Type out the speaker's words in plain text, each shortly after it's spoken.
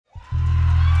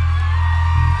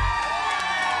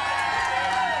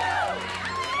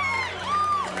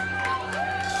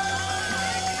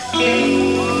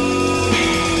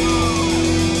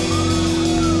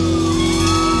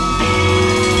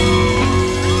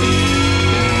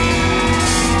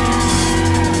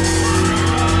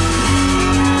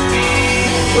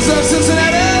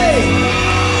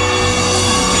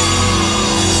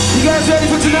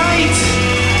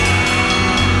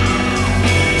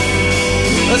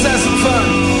Let's have some fun.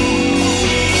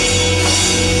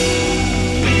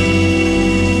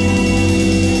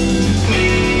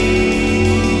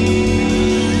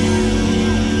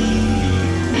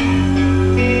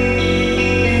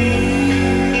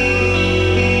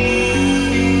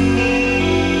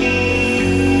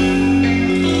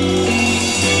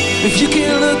 If you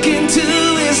can look into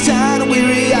his tired,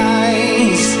 weary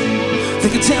eyes, they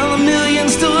could tell a million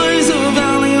stories of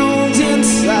how he owns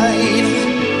inside,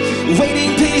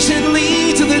 waiting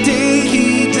patiently till the day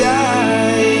he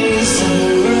dies.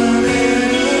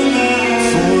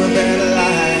 For a better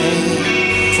life,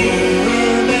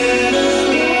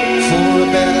 for a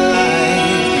better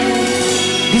life.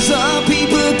 He saw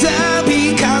people die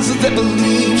because of their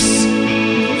beliefs.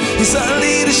 He saw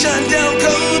leaders shut down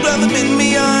cold brother men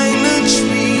behind the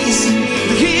trees.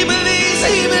 But he believes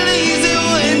that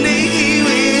one day he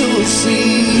will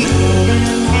see love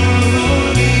and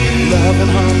harmony, love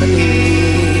and harmony,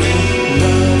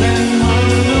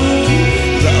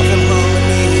 love and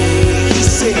harmony. He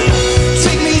said,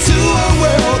 take me to a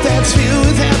world that's filled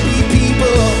with happy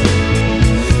people.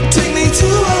 Take me to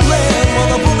a land where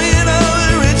the women are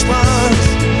the rich ones,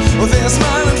 where there's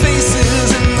smiling faces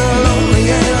and the lonely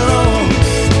and alone.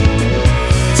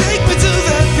 Take me to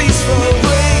that peaceful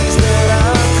place that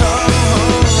I call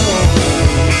home.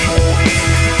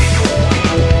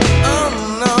 Oh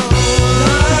no,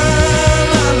 la la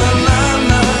la la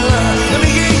la la. Let me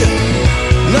hear you.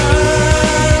 La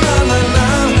la la la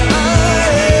la,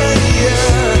 yeah yeah.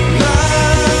 La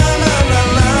la la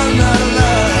la la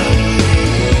la.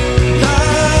 La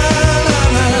la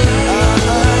la la,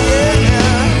 yeah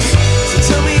yeah. So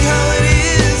tell me how it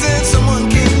is that someone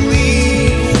can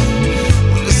leave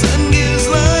when the sun gives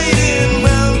light and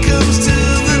round comes to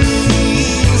the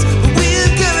leaves. But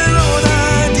we've got our own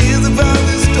ideas about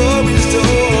this story's told.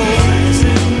 Lies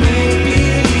and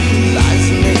make-believe, lies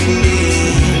and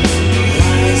make-believe,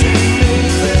 lies and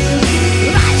make-believe,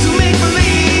 lies and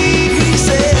make-believe. He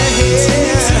said,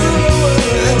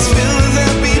 let's fill with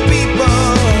happy people.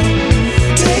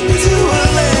 Take me to a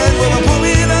land where the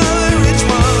women are the rich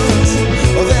ones,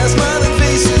 where there's smiling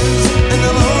faces and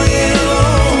the lonely and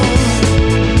alone.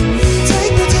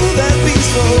 Take me to that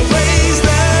peaceful place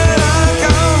that I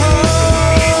call home.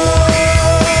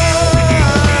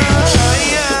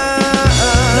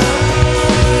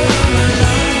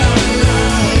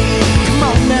 Come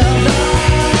on now.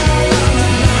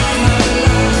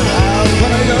 I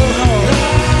wanna go home.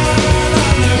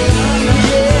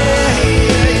 Yeah,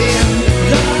 yeah,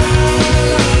 yeah.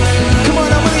 Come on,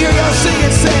 I wanna hear y'all sing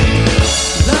it, say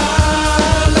la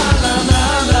la la la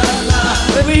la la.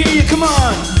 Let me hear you, come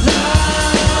on.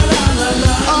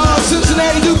 Oh,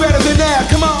 Cincinnati, do better than that,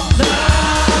 come on.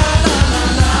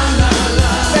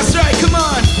 That's right, come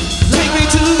on. Take me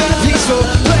to that peaceful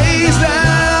place that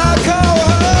I call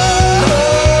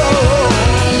home.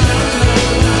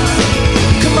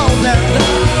 Come on now.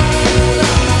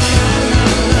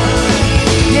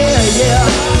 Yeah, yeah.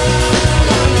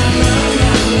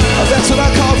 Oh, that's what I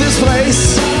call this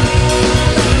place.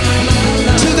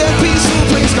 To that peaceful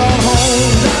place called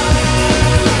home.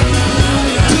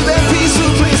 To that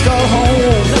peaceful place called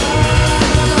home.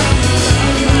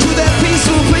 To that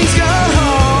peaceful place called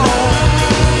home.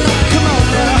 Come on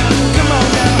now, come on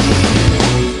now.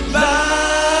 La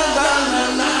la la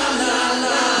la la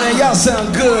la. Man, y'all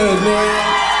sound good, man.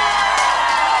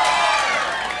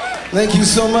 Thank you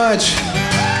so much.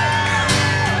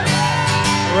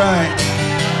 All right.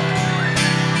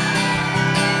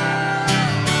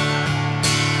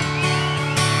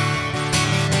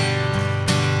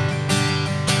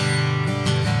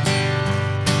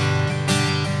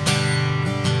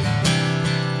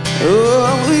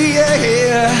 Oh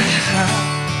yeah.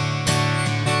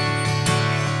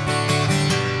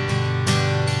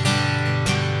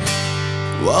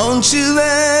 Won't you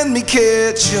let me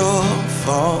catch your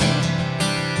fall?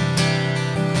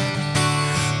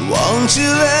 Won't you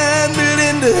let me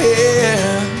lend a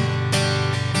hand?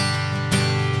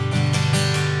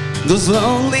 Those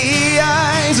lonely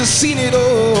eyes have seen it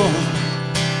all,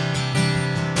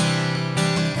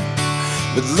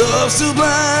 but love's too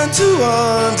blind to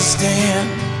understand.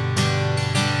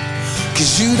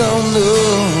 'Cause you don't know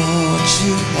what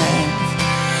you have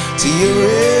till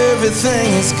everything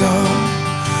is gone.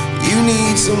 You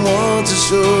need someone to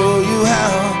show you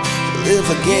how to live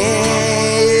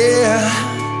again.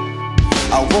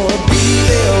 I wanna be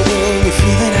there when you're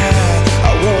feeling high.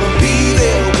 I wanna be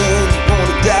there when you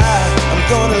wanna die. I'm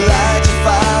gonna light your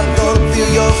fire, I'm gonna feel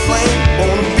your flame.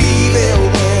 Wanna be there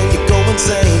when you go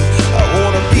insane. I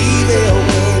wanna be there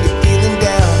when you're feeling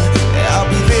down, and I'll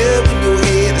be there when your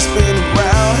head is spinning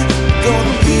round. I'm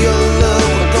gonna be your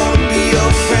love, I'm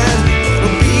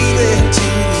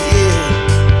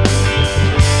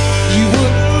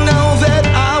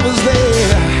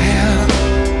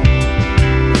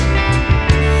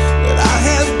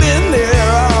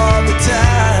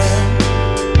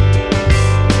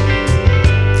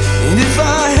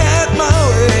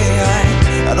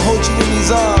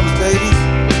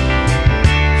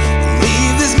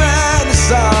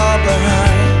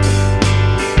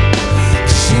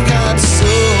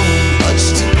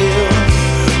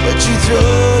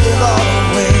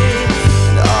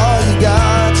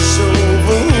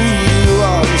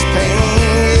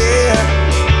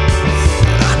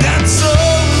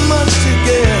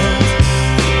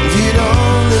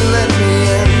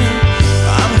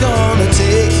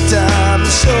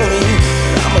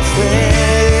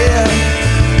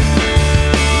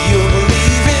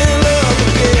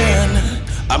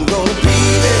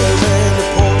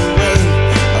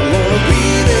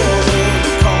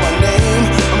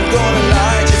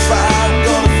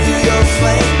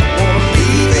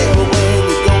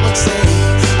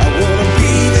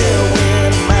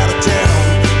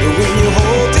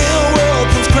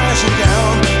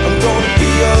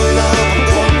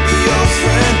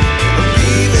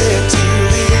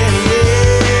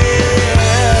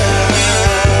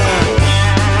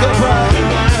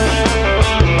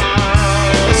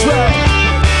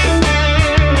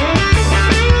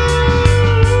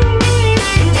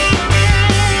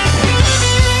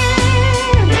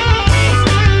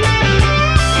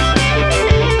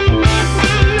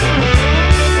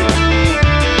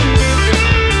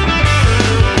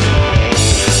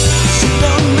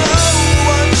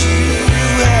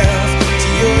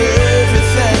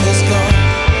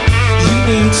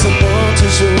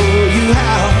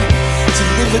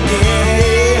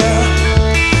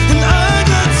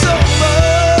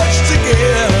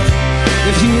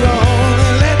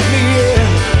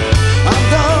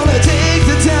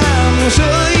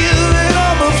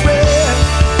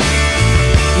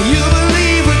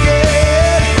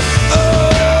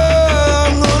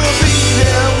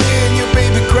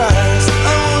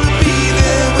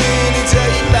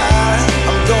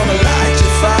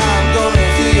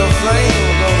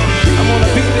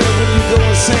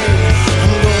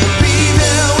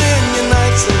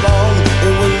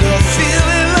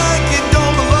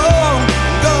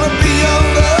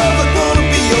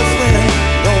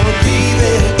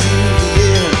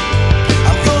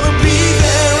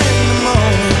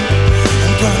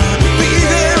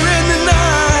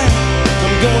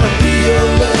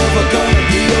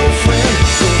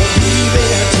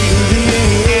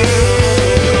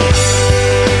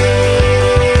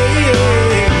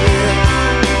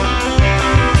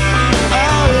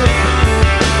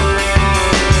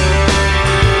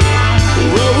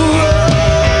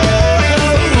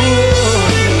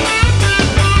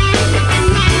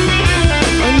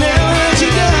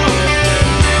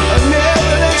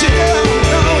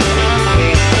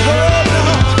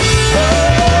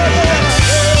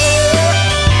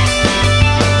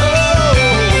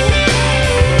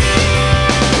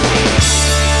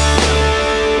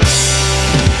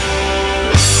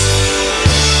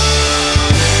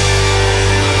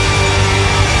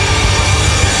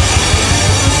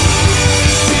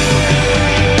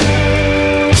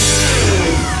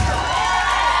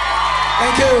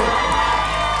Thank you.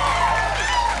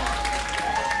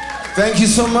 Thank you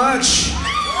so much.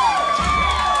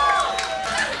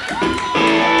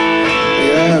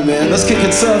 Yeah, man. Let's kick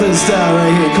it Southern style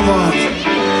right here. Come on.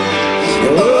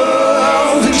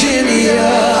 Oh, Virginia.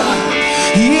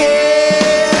 Yeah.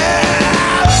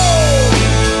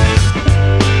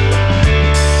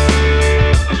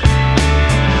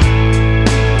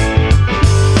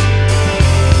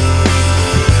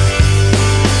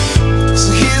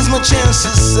 Chance to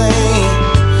say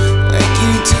thank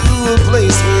you to a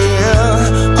place where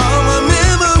all my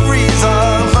memories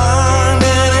are found,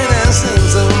 and in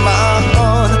essence of my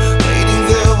heart, waiting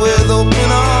there with open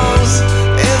arms.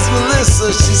 It's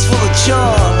Melissa, she's full of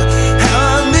charm.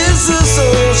 How I miss her so,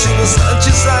 she was such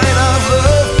a sign of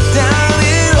love. Down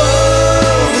in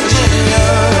old Virginia,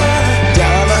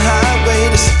 down the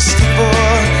highway to 64,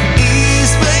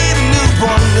 East Bay to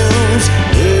Newport News,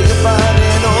 where you find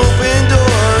an open door.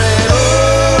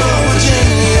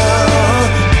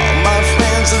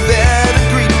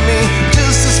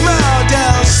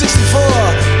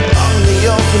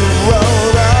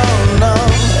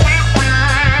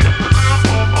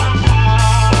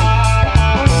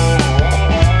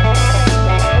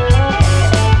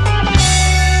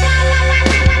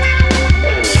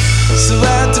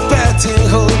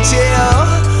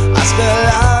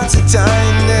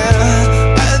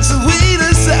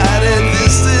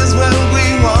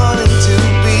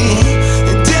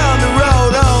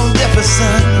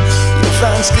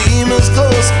 Steamers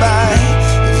close by.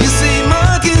 If you see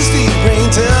Marcus Steve Green,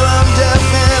 tell I'm deaf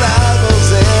and I go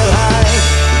say hi.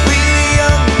 We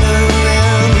young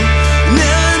and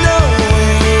never know when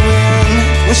you win.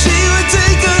 When she would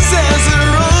take us as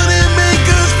a road and make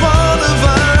us part of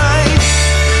our life.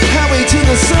 Highway to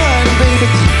the sun, baby.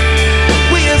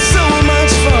 We had so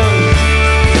much fun.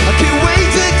 I can't wait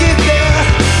to get there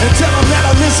and tell them that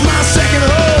I miss my second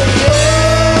home. Yeah.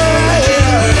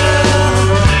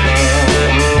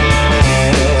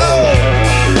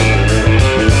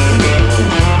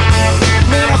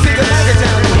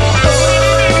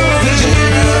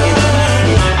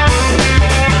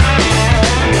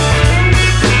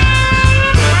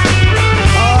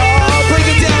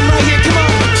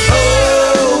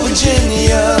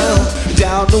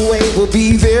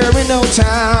 Be there in no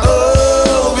time.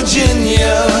 Oh,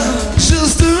 Virginia,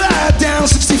 just a ride down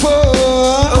 64.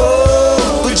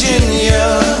 Oh,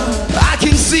 Virginia, I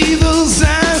can see those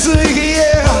signs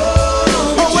here.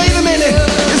 Oh, wait a minute,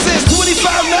 it says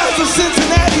 25 miles to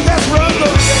Cincinnati. That's where I'm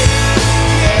going.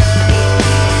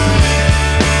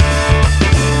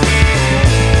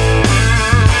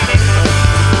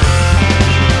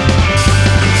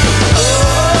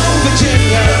 Oh,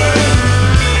 Virginia.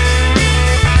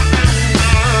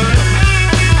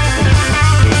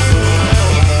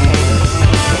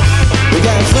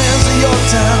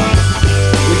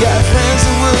 We got friends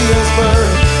in Williamsburg.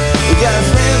 We got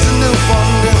friends in Newport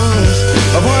News.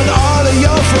 I want all of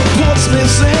y'all from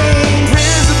Portsmouth, St.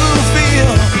 Friends in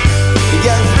Bluefield. We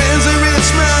got friends in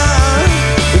Richmond.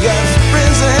 We got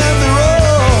friends in Hampton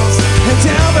Roads. And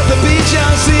down at the beach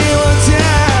I'll see you one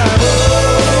time.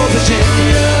 Oh,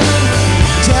 Virginia,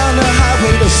 down the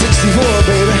highway to 64,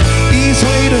 baby. East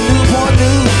way to Newport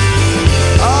News.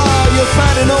 Oh, you'll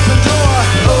find an open door.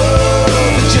 Oh,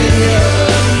 Virginia,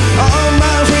 all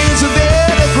my friends are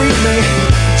there to greet me.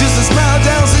 Just a smile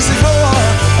down 64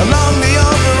 along the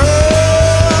open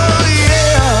road,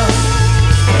 yeah.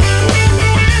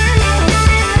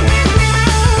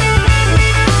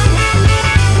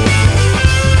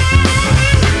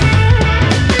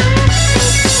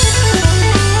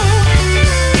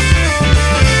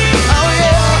 Oh,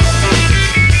 yeah.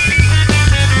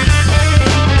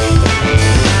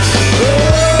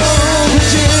 Oh,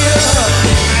 Virginia.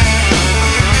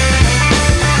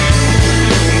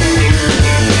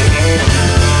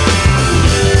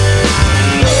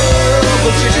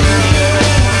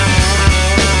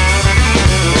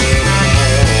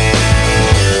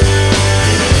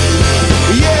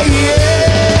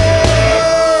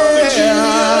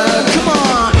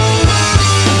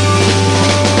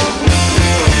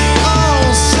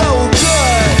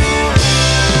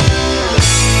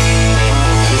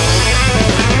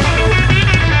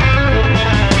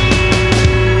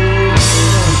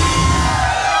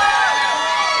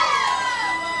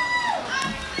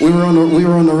 We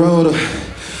were on the road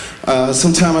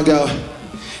some time ago,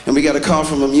 and we got a call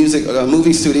from a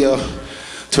movie studio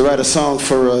to write a song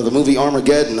for the movie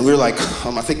Armageddon. And we were like,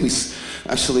 I think we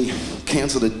actually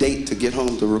canceled a date to get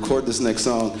home to record this next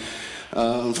song.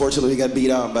 Unfortunately, we got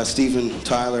beat out by Steven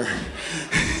Tyler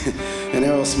and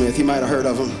Aerosmith. You might have heard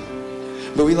of them.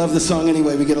 But we love the song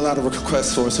anyway. We get a lot of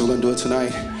requests for it, so we're going to do it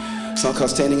tonight. song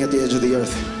called Standing at the Edge of the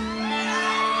Earth.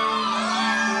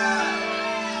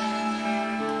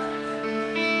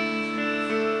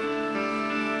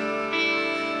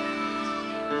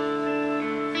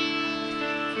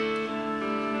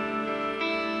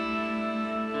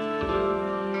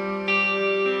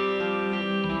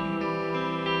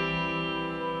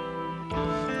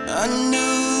 I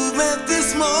knew that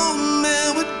this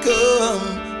moment would come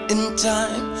in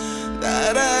time,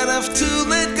 that I'd have to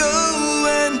let go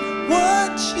and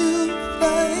watch you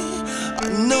fly. I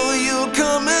know you're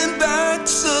coming back,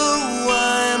 so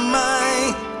why am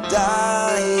I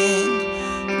dying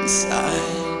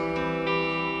inside?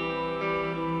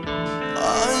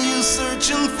 Are you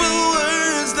searching for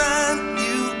words that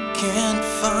you can't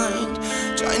find?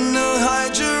 Trying to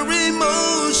hide your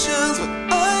emotions, but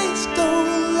eyes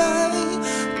don't lie.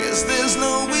 Guess there's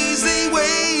no easy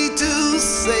way to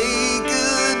say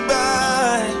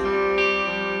goodbye.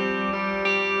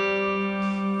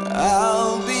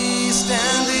 I'll be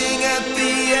standing at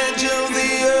the edge of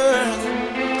the earth,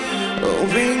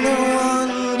 hoping that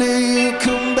one day you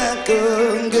come back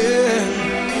again.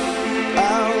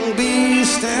 I'll be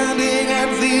standing at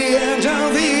the edge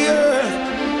of the earth,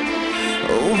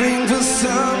 hoping for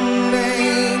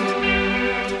someday,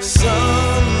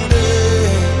 someday.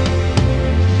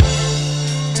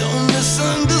 Don't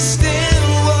misunderstand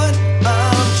what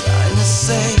I'm trying to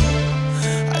say.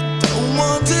 I don't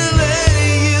want to let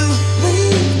you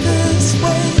leave this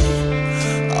way.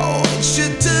 I want you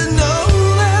to know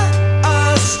that I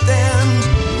stand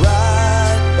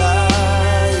right by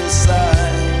your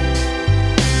side.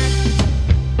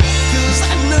 'Cause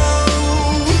I know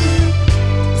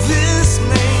this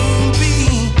may be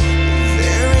the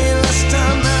very last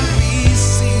time that we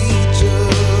see each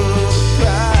other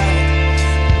cry.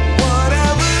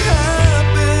 Whatever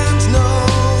happens, know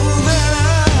that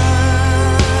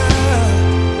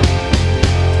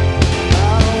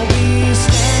I'll be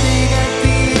standing at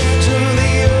the edge of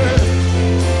the earth,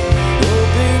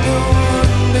 hoping that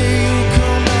one day you'll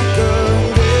come back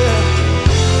again.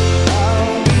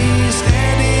 I'll be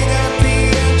standing at the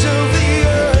edge of the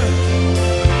earth,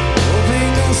 hoping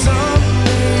that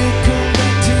someday you'll come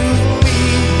back to me.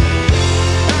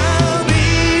 I'll be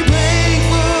praying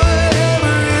for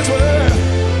whatever it's worth,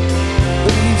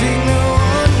 believing that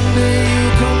one day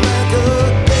you'll come back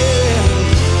again.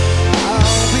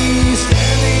 I'll be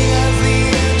standing at the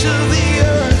edge of the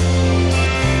earth,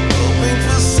 hoping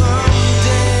for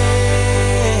someday.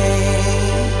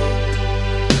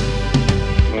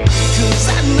 'Cause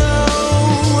I know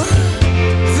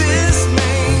this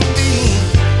may be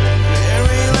the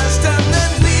very last time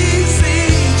that we see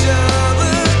each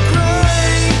other cry.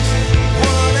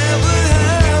 Whatever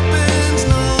happens,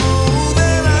 know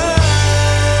that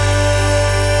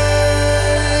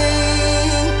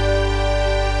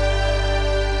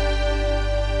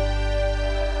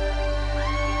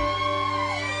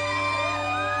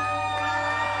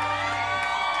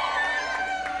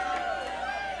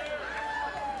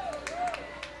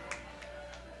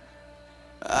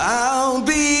I'll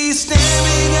be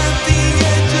standing at the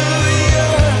edge of the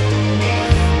earth,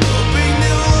 hoping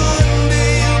that one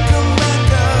day you'll come back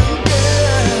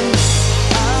again.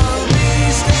 I'll be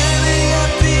standing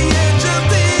at the edge of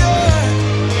the earth,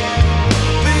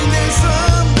 hoping that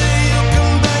someday you'll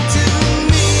come back to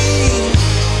me.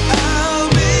 I'll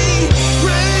be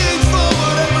praying for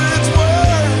whatever it's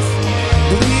worth,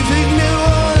 believing that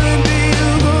one day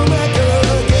you'll come back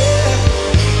again.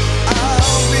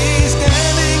 I'll be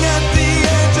standing at the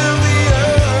edge of the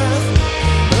earth,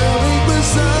 hoping for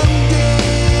someday,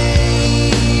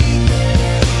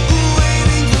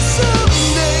 waiting for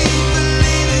someday,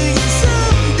 believing in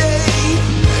someday,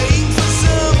 praying for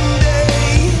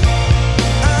someday.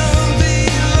 I'll be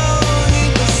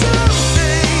longing for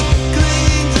someday,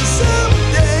 clinging to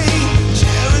someday,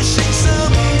 cherishing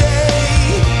someday.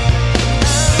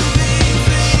 I'll be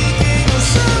thinking of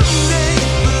someday,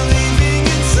 believing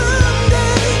in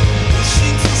someday,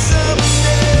 wishing for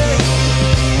someday.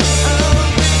 I'll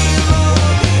be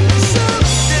longing for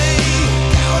someday,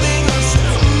 counting on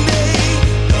someday,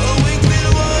 knowing that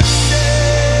one day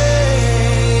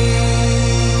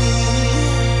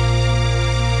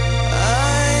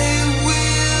I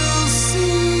will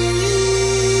see you.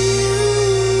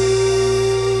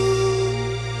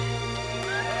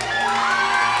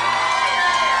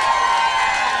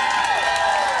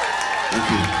 Thank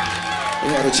you.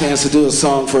 We had a chance to do a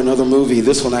song for another movie.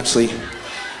 This one actually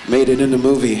made it in the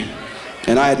movie.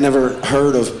 And I had never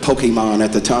heard of Pokemon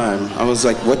at the time. I was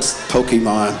like, what's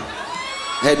Pokemon?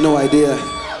 I had no idea.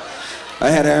 I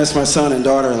had to ask my son and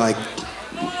daughter, like,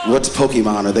 what's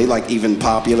Pokemon? Are they like even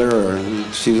popular? Or I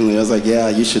was like, yeah,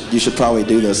 you should probably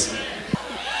do this.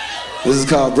 This is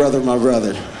called Brother My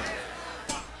Brother.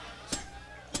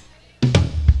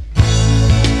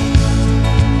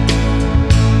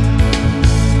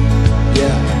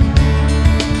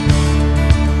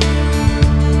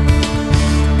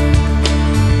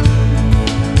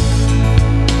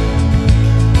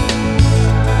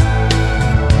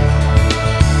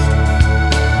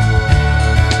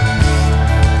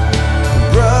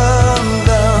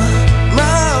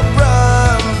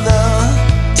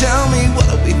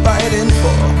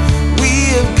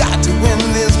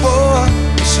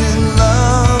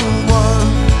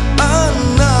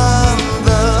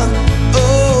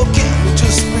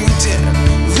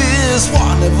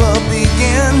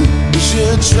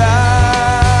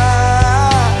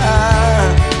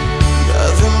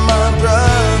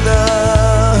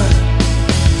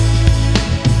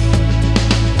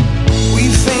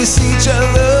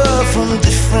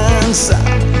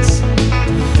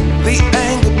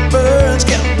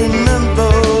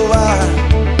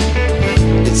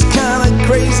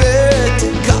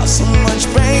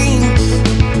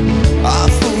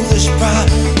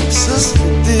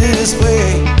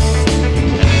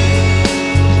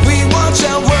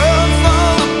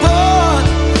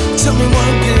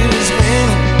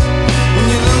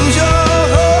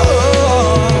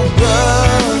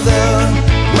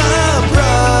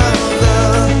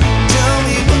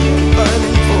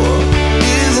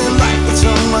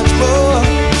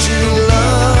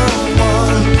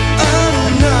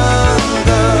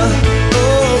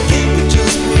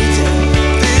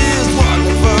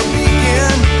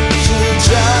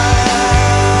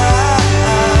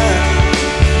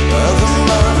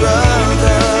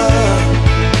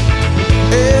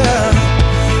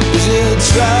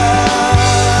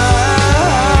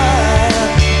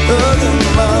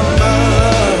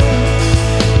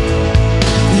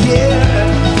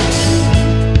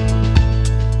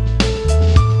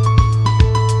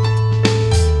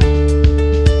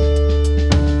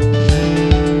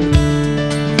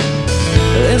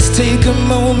 Take a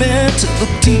moment to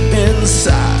look deep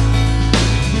inside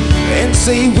and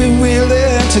say we're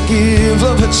willing to give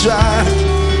love a try.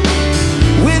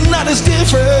 We're not as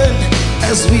different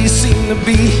as we seem to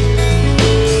be.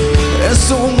 There's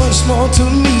so much more to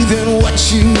me than what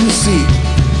you see.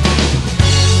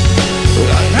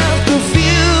 I have to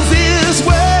feel this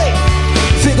way.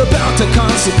 Think about the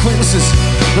consequences.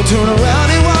 Don't turn around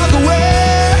and walk away.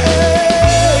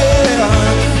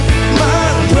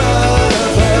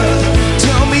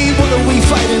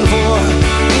 Fighting for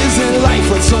isn't life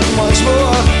worth so much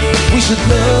more? We should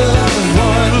love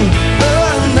one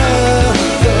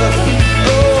another.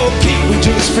 Oh, can't we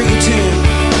just pretend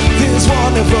this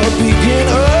will never begin?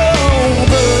 Oh,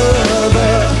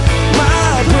 brother,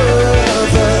 my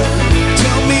brother,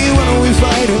 tell me what are we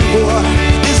fighting for?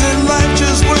 Isn't life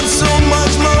just worth so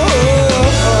much more?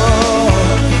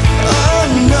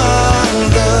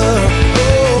 Another.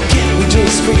 Oh, can't we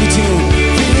just pretend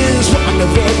this will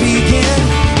never begin?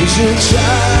 We should try,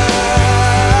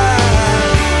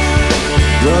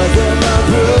 brother, my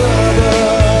brother.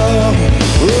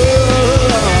 Oh,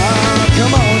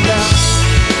 come on now.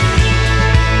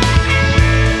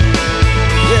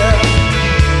 Yeah.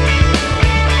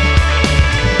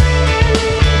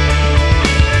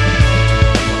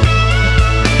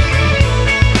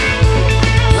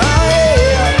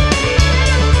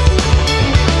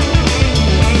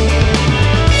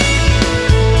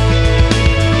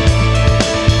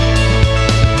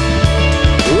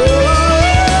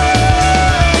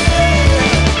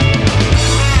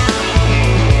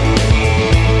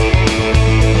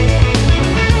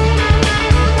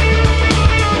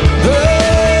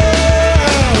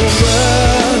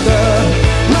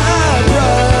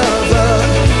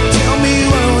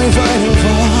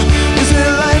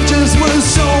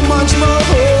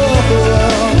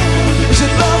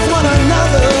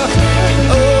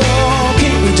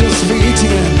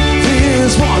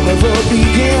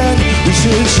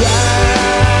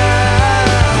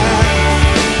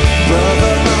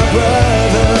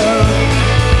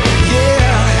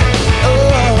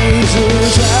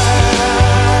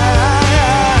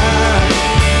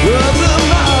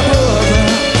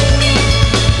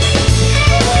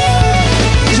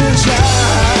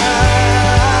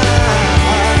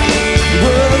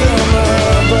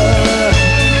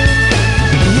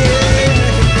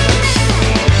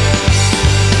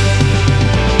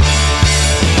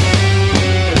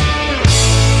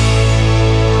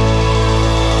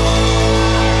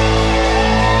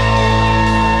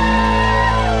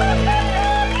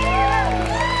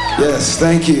 Yes,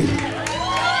 thank you.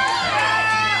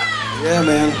 Yeah. Yeah,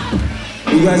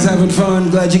 man. You guys having fun?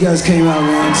 Glad you guys came out,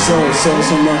 man. So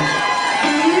much.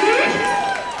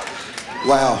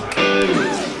 Wow.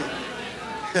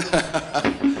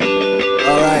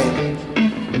 All right.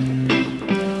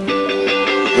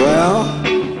 Well.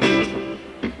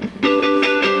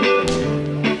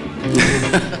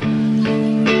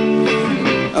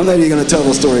 I'm not even gonna tell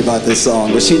the story about this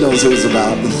song, but she knows who it's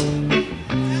about.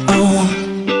 Oh.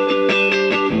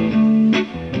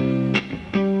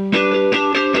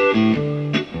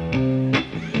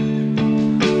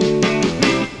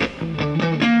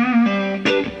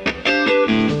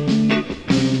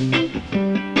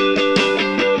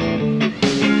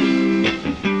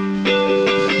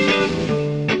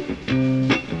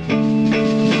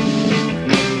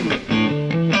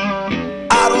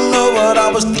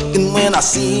 I was thinking when I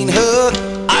seen her,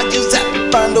 I just had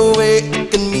to find a way I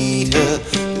can meet her.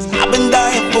 Cause I've been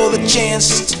dying for the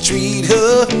chance to treat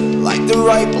her like the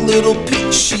ripe little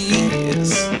peach she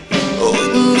is. Oh,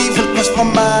 it didn't even cross my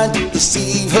mind to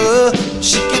deceive her.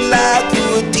 She could lie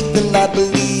through her teeth and I'd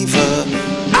believe her.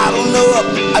 I don't know,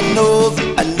 I know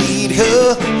that I need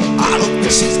her. I don't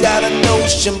think she's got a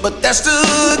notion, but that's the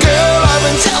girl I've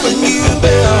been telling you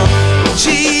about.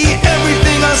 She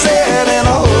everything I said and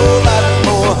a whole lot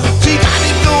more. She got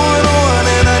it going on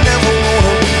and I never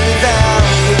wanna be without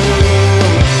her.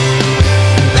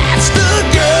 That's the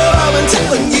girl I've been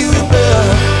telling you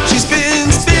about. She's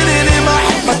been spinning in my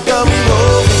head like a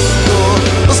revolving door.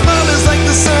 Her smile is like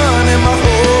the sun and my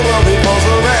whole world revolves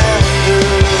around her.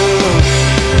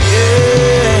 Yeah.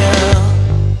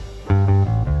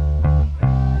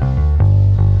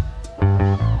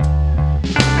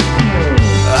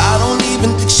 I don't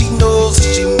even think she knows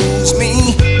that she moves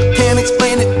me. Can't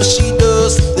explain it, but she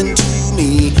does something to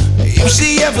me. If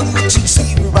she ever looks, she'd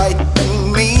see right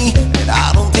through me. And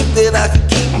I don't think that I could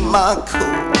keep my cool.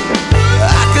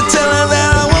 I could tell her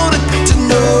that I wanna get to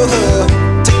know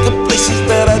her, take her places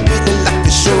that I'd really like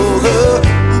to show her.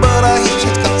 But I hear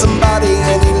she's got somebody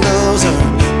and he loves her,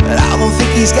 but I don't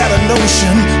think he's got a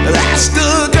notion. That's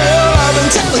the girl I've been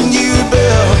telling you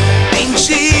about. Ain't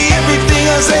she everything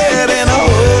I said and a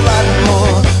whole lot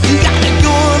more? You got it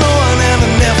going on and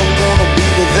I'm never gonna be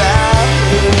without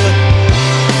her.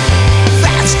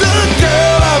 That's the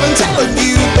girl I've been telling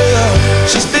you about.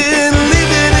 She's been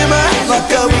living in my head like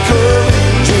a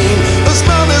recurring dream.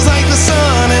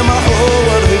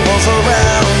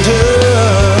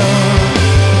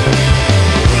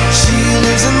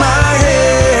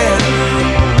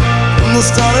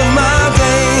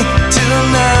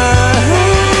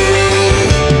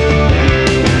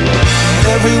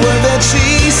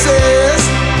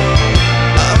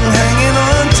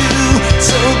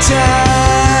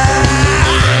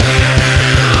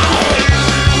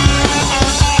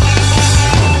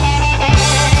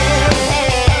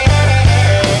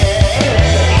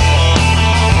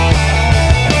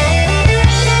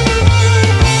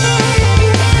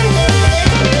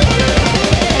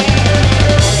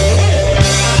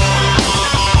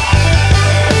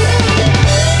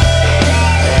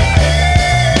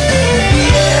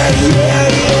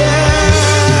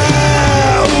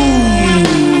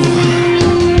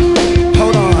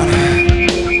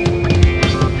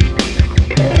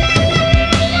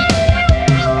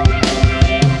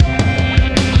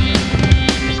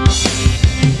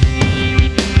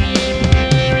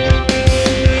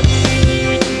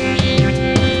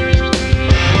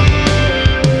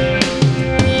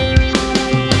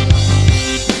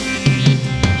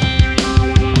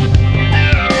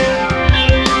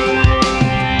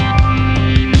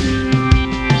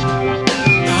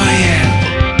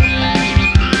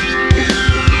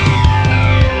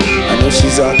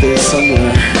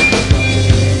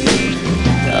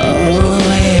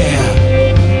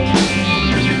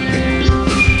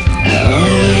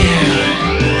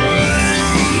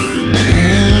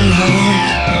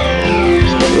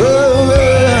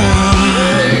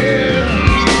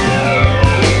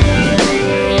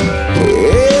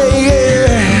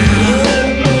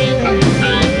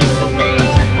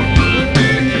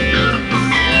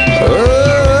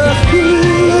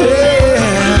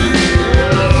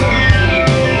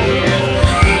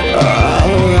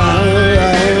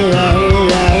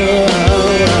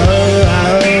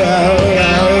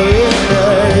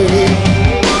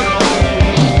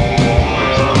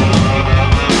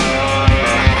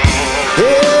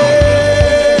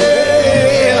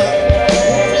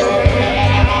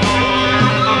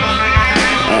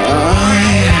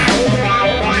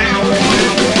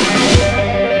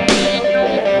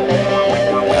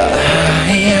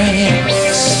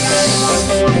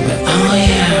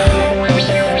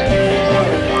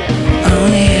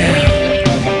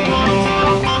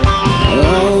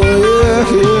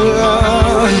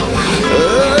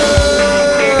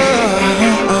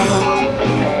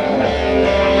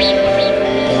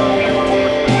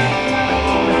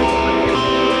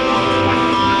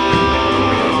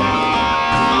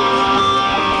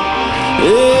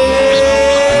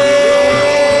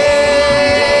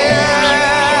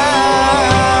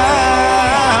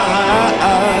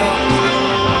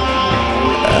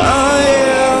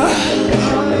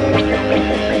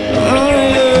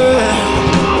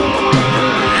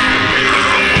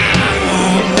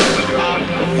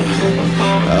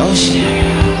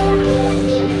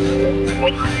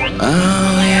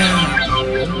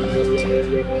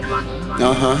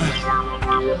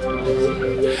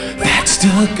 That's the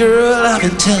girl I've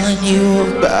been telling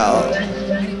you about.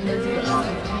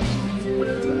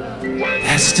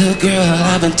 That's the girl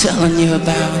I've been telling you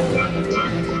about.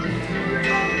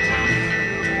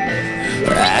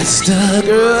 That's the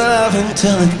girl I've been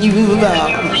telling you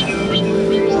about.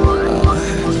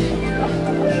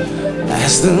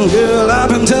 That's the girl I've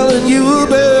been telling you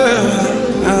about.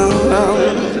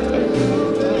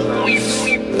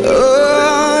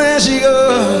 Oh, there she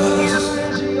goes.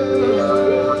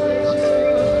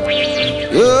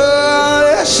 Oh,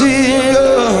 there she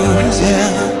goes,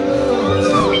 yeah.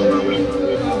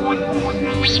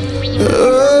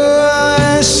 Oh,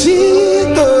 there she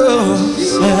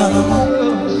goes, yeah.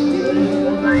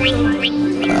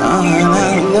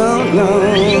 No.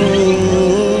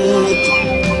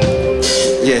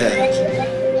 Yeah.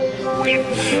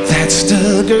 That's the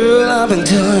girl I've been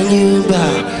telling you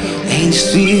about. Ain't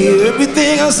she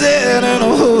everything I said and a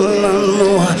whole lot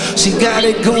more? She got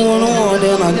it going on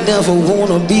and I never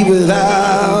wanna be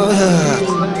without her.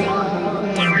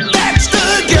 That's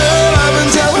the girl I've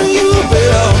been telling you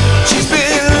about. She's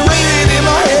been raining in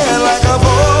my head like a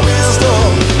pouring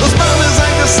storm. Those promises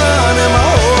like the sun and my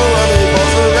whole world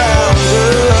revolves around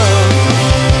her.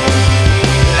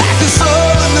 Like the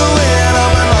soul in the wind,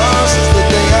 I've been lost since the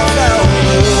day I found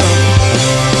her.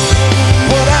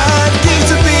 What I'd give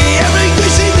to be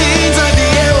everything she needs like the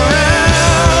air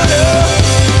around her.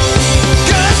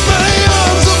 Got my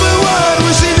arms open wide,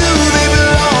 wish she knew they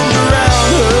belonged around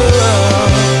her.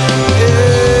 Yeah.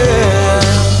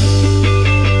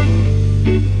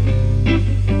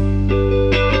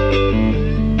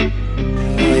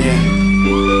 Oh yeah.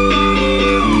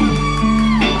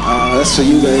 That's for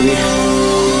you, baby.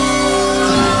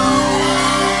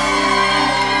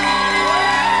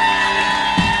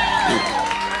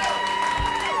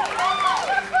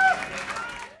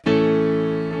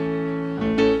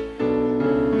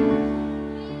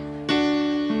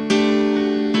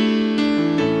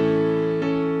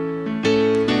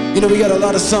 You know, we got a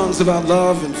lot of songs about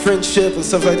love and friendship and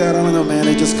stuff like that. I don't know, man.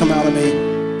 They just come out of me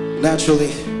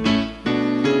naturally.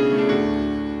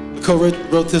 I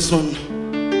co-wrote this one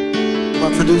with my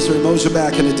producer, Moja,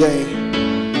 back in the day.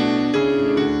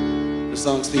 The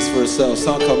song speaks for itself. A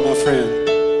song called My Friend.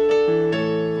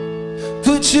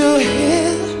 Put your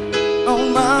head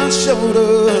on my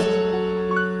shoulder.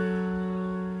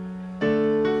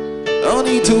 Don't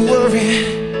need to worry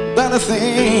about a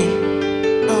thing.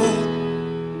 No.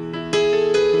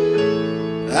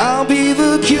 I'll be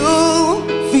the cure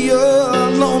for your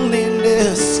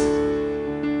loneliness.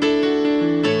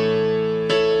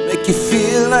 Make you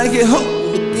feel like you're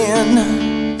home again.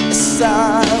 Yes,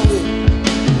 I will.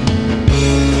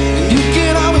 And you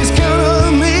can always count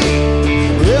on me,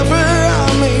 wherever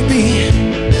I may be.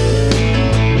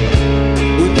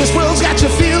 When this world's got you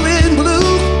feeling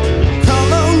blue,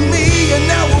 call on me and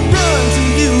I will run to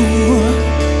you.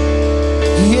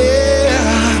 Yeah,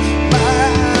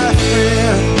 my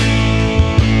friend.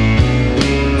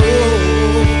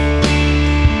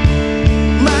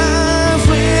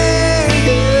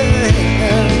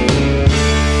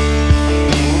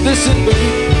 Listen,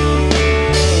 baby,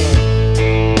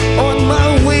 on my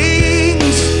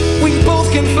wings we both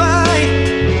can fly,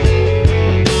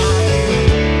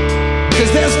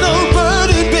 'cause there's no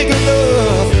burden big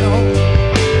enough, no,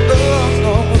 no,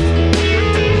 no.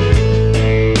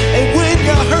 And when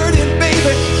you're hurt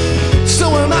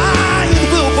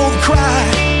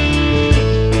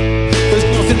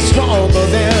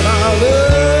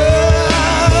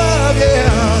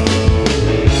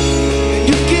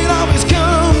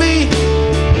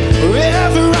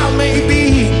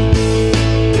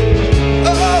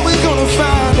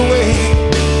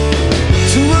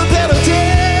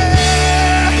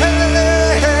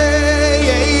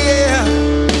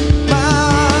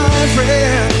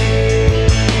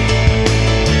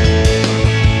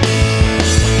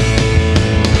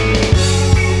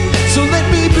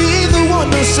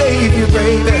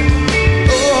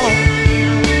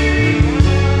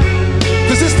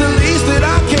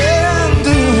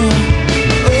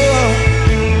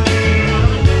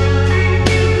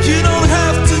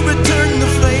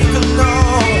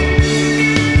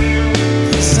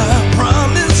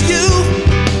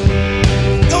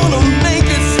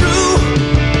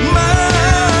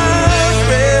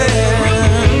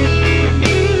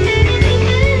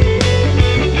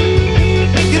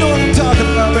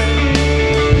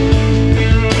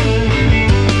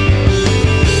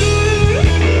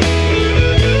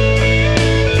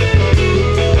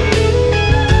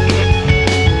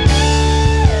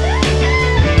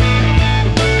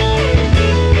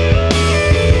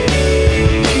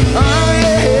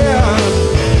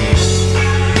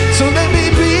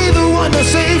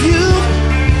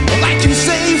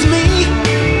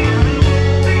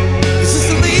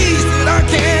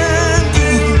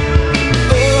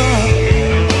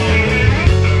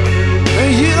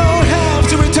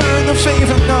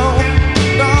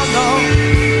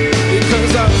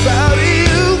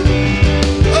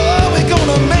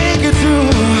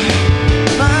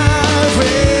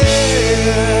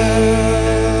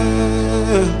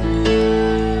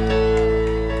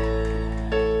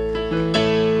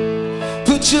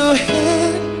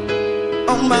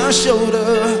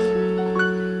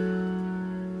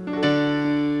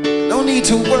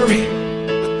to worry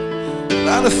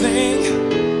about a thing.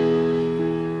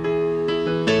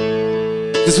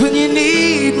 'Cause when you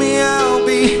need me, I'll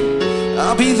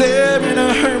be there in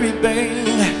a hurry,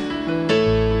 babe.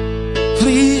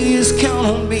 Please count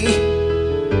on me,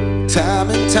 time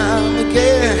and time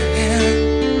again.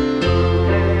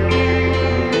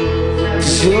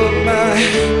 'Cause you're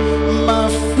my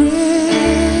friend.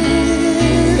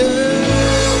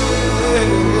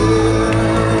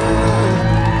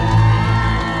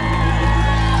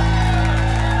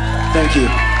 Thank you.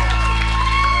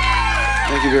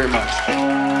 Thank you very much.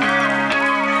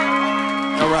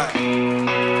 All right.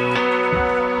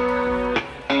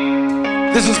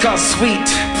 This is called Sweet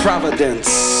Providence.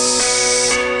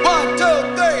 1, 2,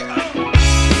 3.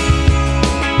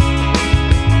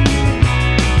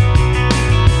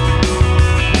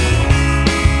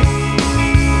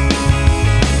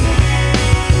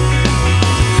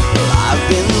 I've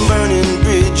been burning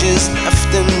bridges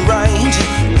left and right,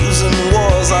 losing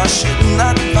wars I should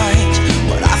not fight.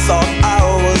 When I thought I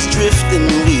was drifting,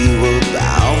 we were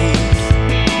bound.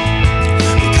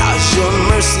 Because your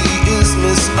mercy is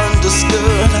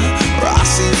misunderstood. I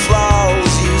see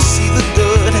flaws, you see the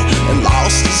good, and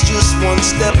lost is just one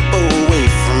step away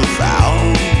from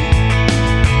found.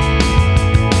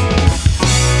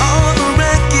 All the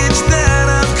wreckage that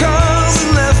I've caused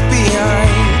and left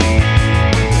behind,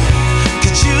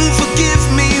 could you forgive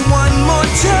me one more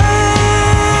time?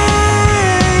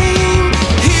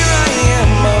 Here I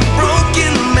am, a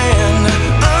broken man,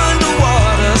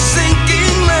 underwater,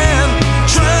 sinking land,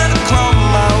 trying to claw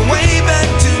my way back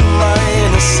to my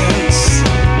innocence.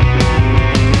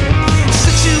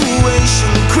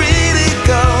 Situation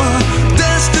critical,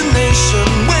 destination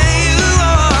where you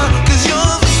are, 'cause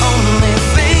you're the only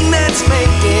thing that's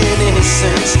making any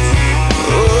sense.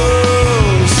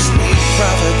 Oh, sweet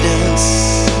Providence.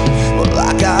 Well,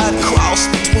 I got crossed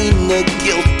between the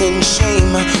guilt and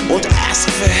shame. Won't ask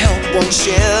for help, won't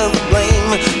share the blame.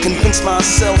 Convinced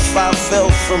myself I fell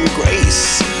from grace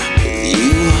with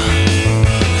you.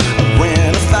 I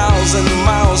ran 1,000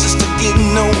 miles just to get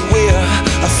nowhere.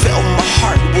 I felt my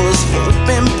heart was hope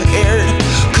impaired.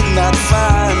 Could not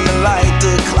find the light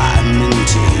to climb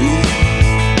into.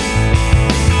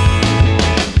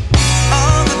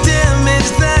 All the damage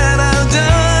that I've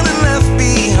done and left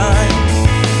behind,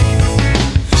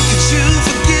 could you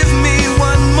forgive me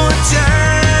one more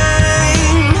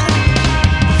time?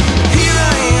 Here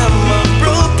I am, a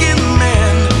broken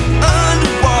man,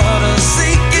 underwater,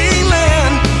 sinking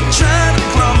land, trying to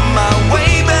claw my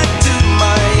way back to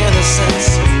my innocence.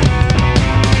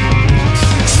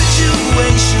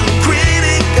 Situation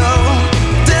critical,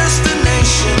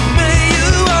 destination where you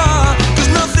are,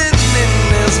 'cause nothing in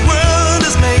this world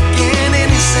is making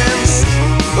any sense.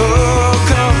 Oh,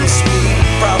 come sweet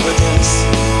Providence.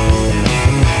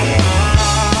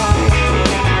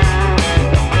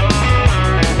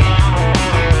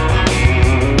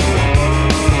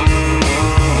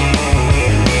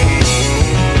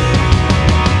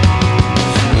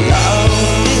 Love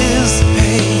is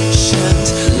patient,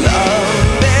 love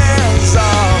bears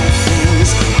all things,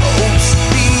 hopes,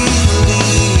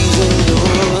 believes,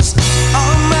 endures.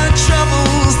 All my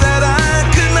troubles that I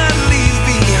could not leave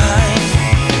behind,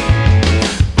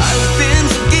 I've been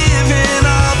forgiven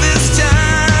all this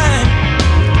time.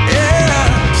 Yeah,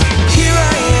 here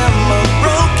I am, a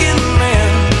broken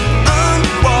man,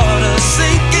 underwater,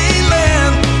 sinking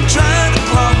land, trying to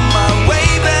claw my way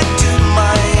back to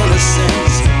my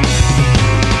innocence.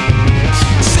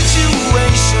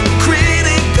 Situation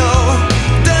critical,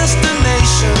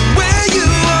 destination where you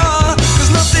are,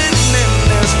 'cause nothing in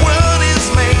this world is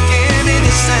making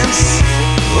any sense.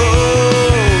 Oh,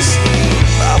 sweet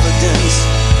Providence.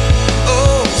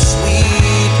 Oh,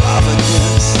 sweet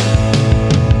Providence.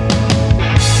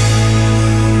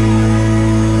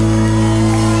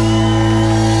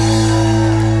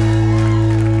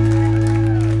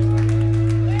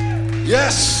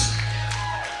 Yes.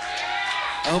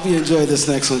 I hope you enjoyed this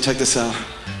next one. Check this out.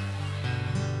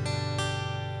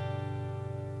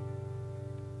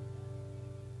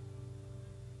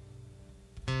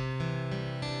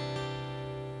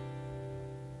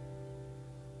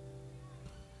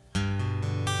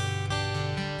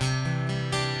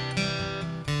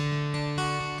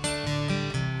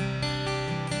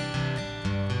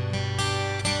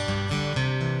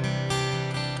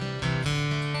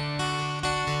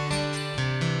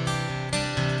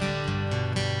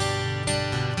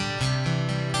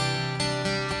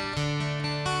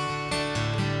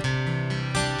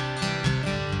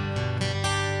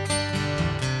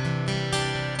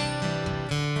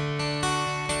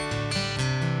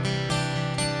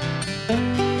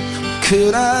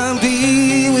 Could I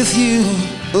be with you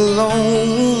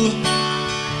alone?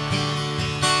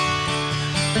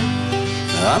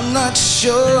 I'm not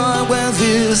sure where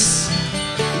this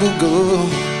will go,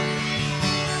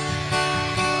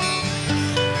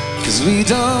 'cause we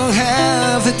don't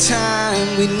have the time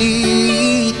we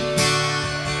need,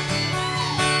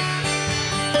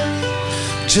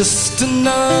 just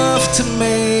enough to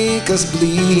make us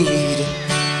bleed.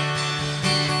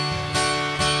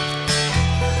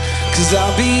 'Cause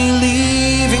I'll be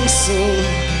leaving soon.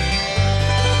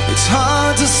 It's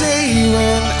hard to say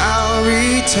when I'll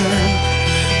return.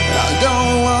 I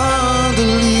don't want to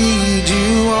lead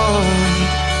you on.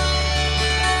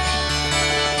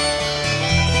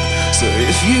 So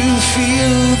if you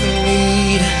feel the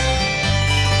need,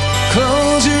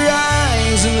 close your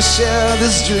eyes and share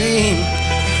this dream.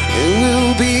 It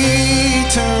will be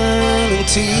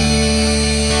eternity.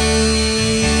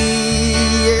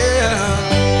 Yeah.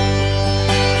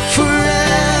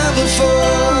 Forever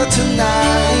for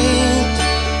tonight,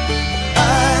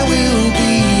 I will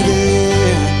be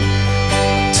there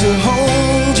to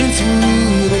hold you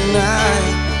through the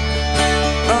night.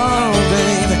 Oh,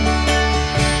 baby.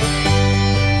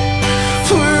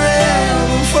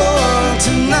 Forever for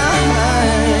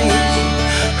tonight,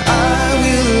 I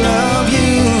will love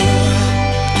you.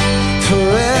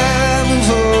 Forever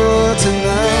for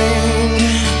tonight,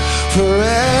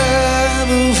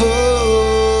 forever for.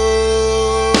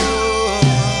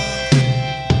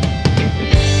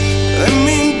 Let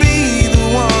me be the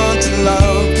one to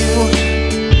love you.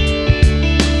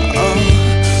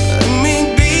 Let me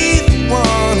be the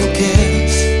one who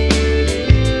cares.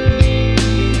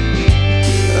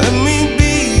 Let me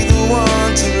be the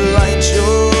one to light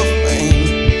your flame.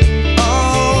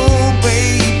 Oh,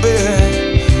 baby,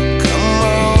 come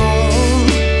on.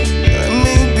 Let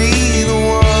me be the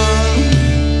one.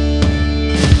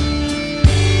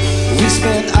 We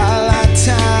spent all our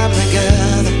time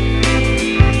together.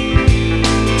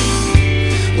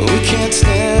 We can't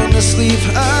stand to sleep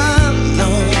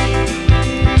alone.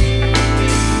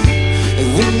 And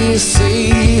when you say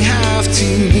you have to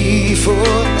leave for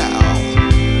now,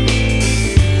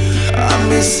 I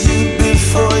miss you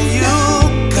before you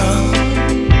go.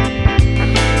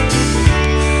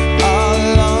 All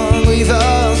along we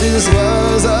thought this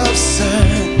was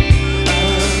absurd.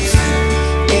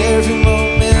 Every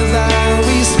moment that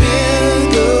we spend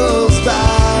goes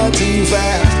by too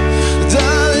fast.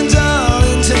 Darling,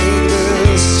 darling, take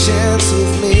this chance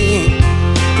with me,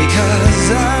 because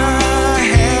I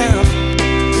have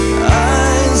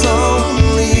eyes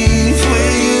only for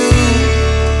you.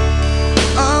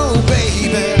 Oh,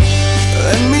 baby,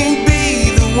 let me be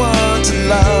the one to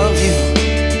love you.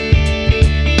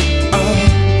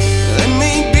 Let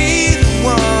me be the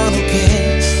one who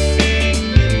cares.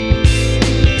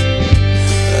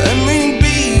 Let me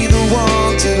be the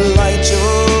one to light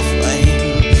your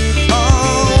flame.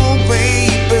 Oh,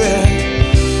 baby,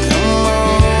 come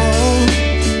on.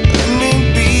 Let me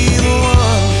be the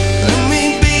one. Let me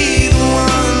be the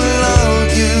one to love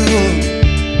you.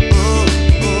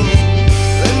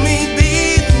 Let me be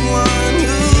the one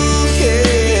who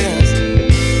cares.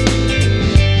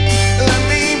 Let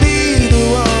me be the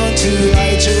one to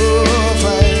light your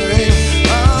flame.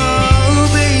 Oh,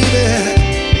 baby,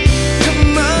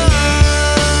 come on.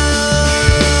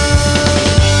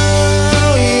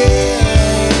 Oh,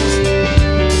 yes.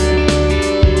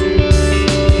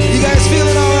 You guys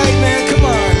feeling all right, man? Come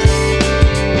on.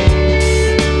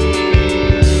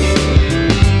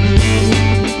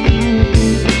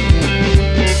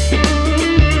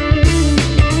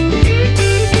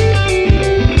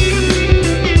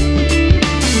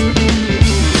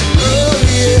 Oh, yeah. Oh,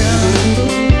 yeah.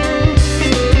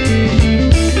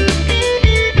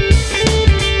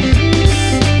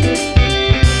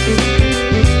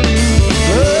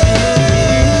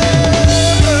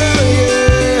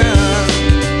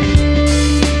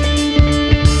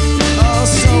 Oh,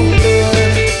 so good.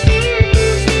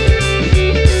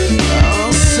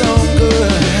 Oh, so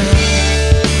good.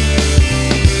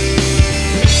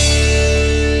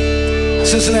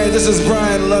 Cincinnati, this is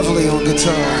Brian Lovely on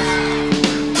guitar.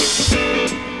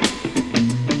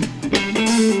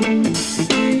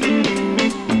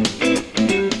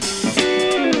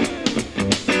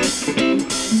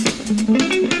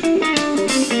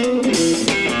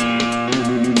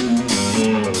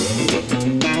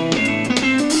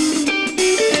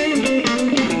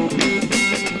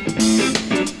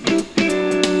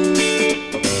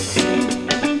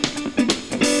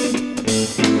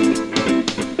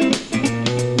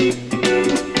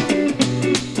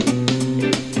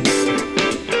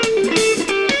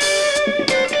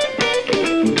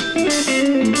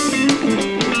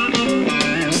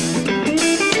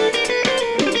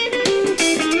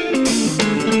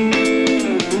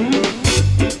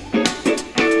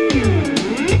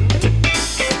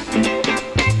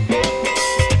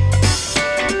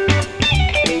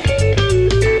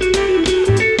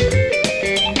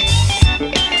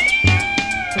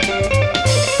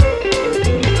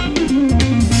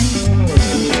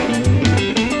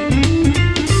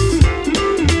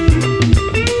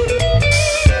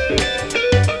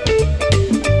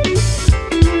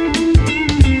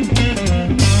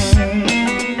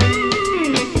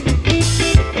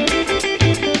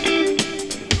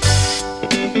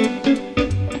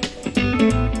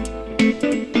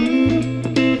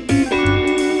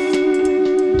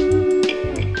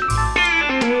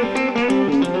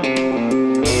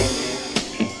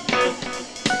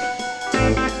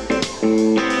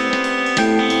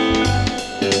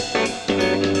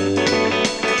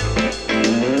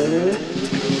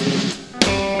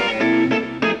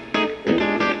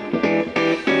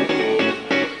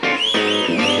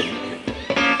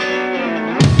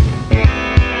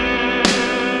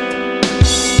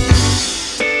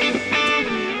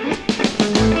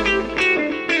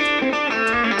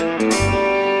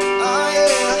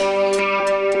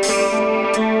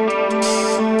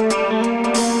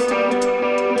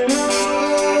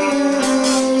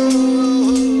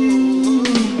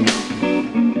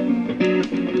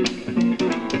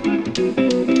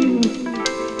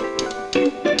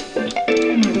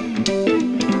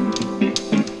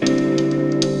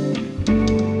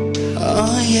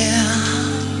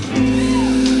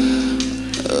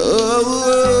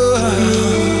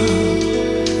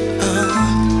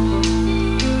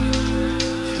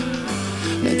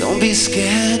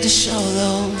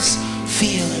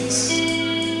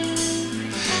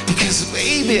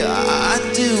 baby, I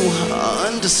do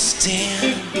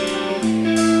understand.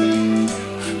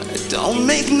 Don't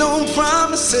make no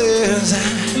promises I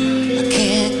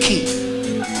can't keep.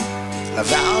 I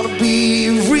vow to be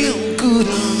a real good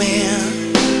man.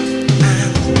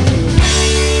 And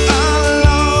all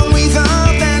along we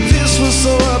thought that this was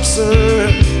so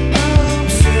absurd.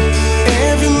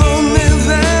 Every moment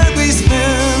that we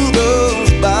spend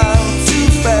goes by too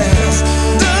fast.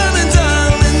 Darling,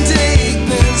 take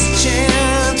this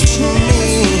chance from me.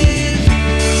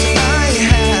 I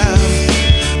have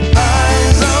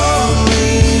eyes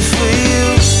only for you.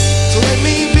 So let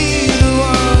me be the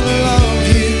one to love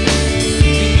you.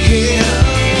 Yeah.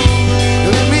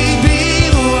 Let me be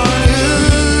the one who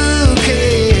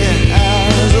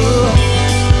cares. Oh,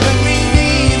 let me be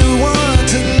the one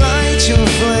to light your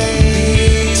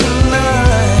flame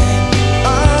tonight.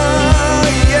 Oh,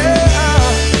 yeah.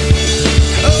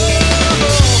 Oh,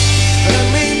 let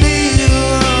me be the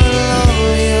one to love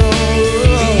you.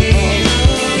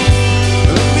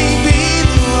 Let me be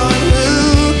the one who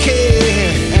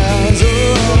cares. Oh,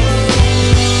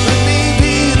 let me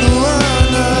be the one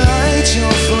to light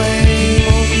your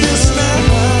flame this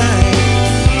night,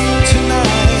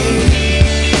 tonight.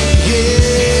 Yeah.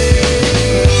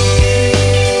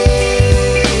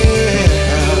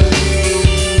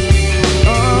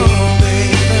 Oh,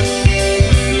 baby,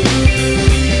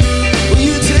 will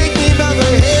you take me by the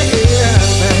hand,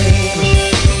 baby?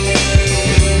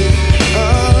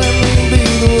 Oh, let me be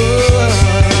the one.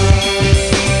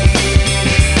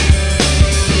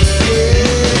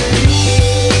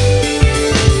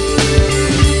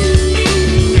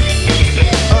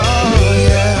 Oh,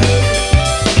 yeah.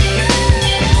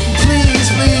 Please,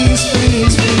 please,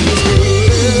 please, please, please.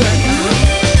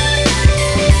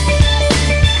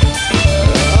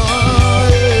 Oh,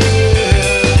 yeah.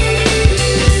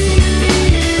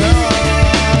 Oh,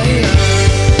 yeah.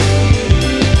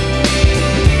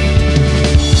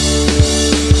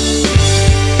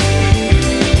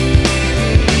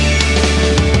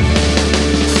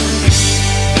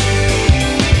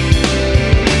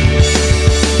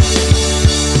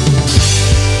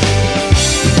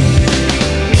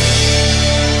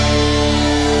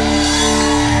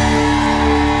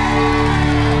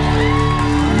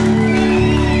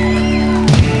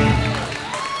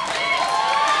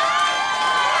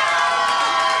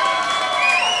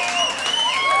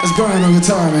 That's Brian on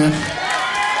guitar, man.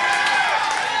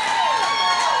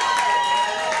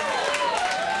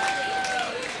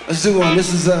 Let's do one.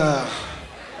 This is a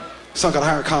song called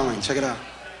Higher Calling. Check it out.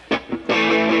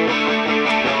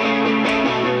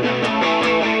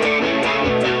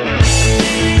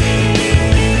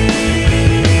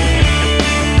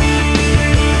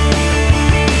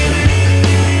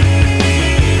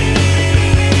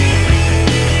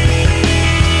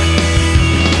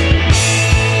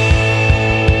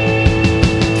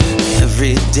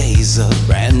 Every day's a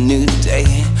brand new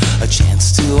day, a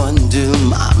chance to undo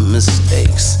my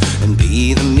mistakes and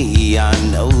be the me I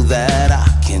know that I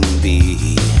can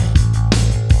be.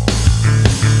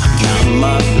 I count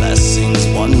my blessings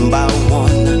one by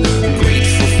one,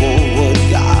 grateful for what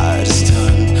God has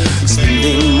done,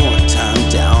 spending more time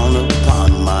down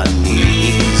upon my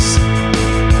knees.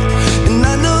 And I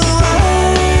know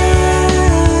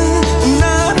I'm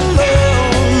not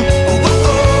alone. Oh, oh,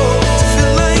 oh, to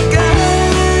feel like I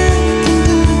can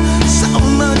do so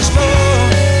much more.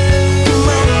 Come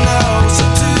on now, it's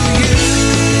up to you.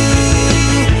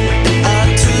 And I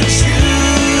to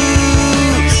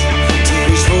choose to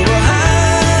reach for a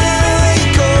high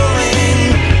calling.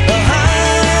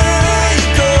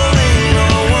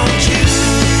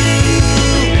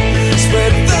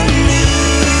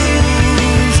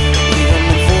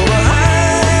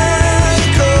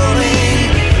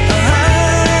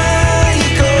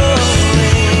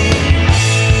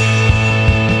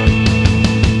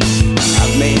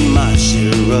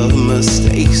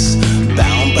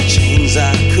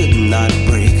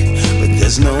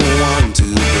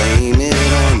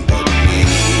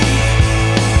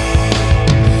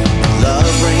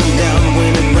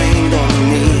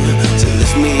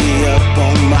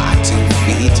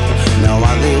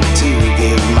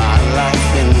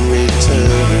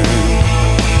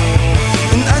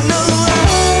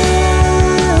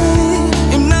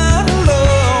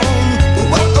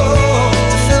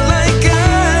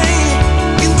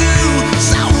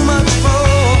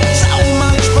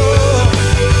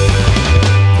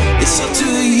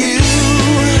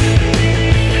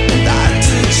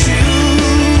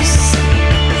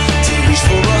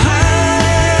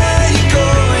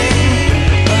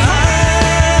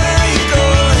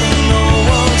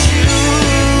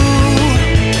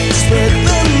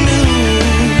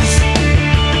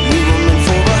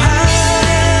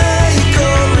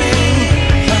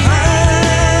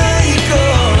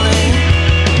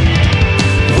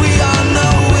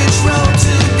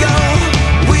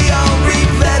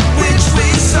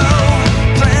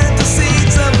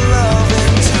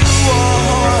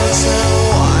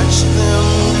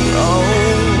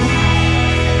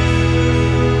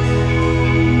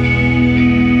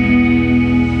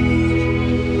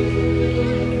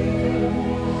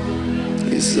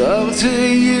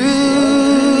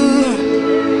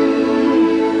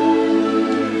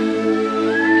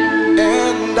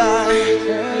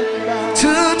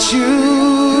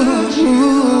 choose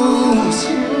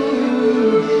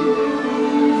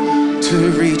to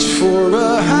reach for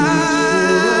a higher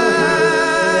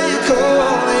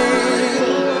calling,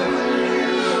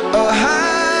 a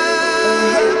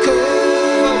higher calling.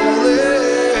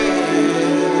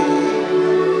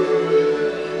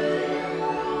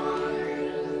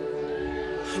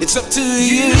 It's up to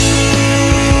you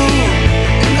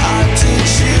and I to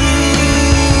choose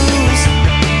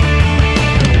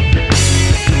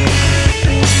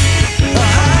a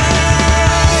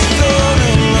higher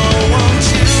calling. I want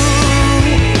you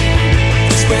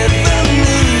to spread the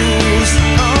news.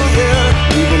 Oh yeah,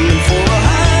 we're looking for a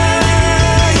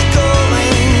higher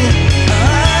calling, a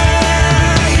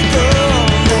higher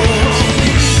calling.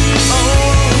 Oh,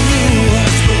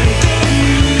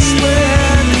 you spread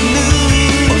the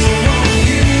news.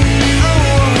 I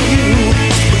want you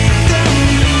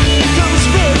come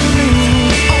spread the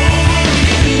news.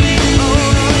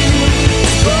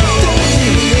 Spread the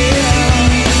news, yeah.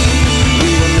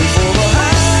 We're looking for a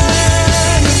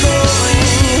higher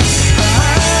calling, a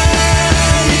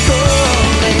higher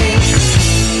calling.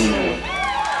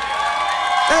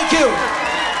 Thank you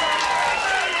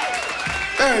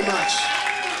very much.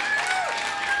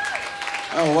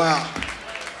 Oh wow.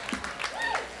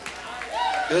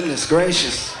 Goodness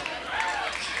gracious.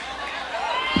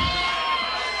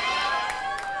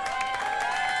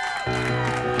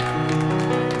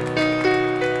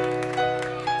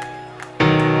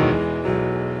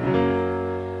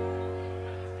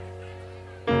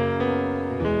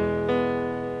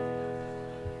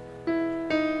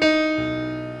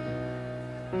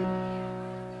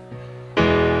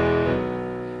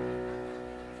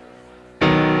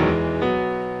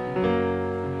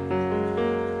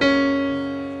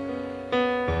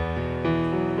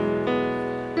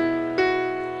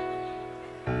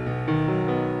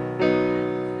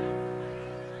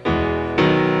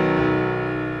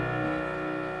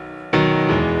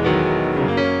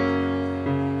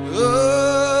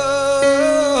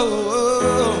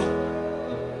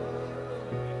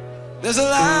 There's a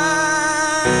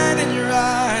light in your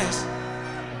eyes.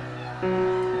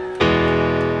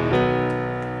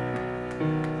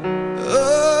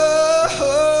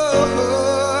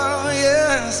 Oh,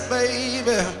 yes,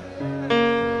 baby.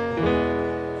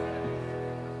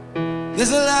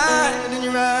 There's a light in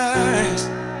your eyes.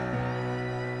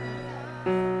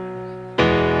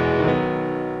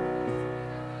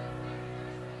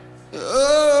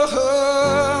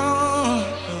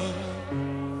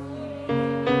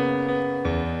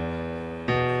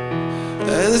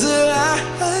 There's a light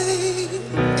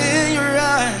in your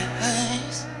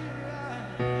eyes.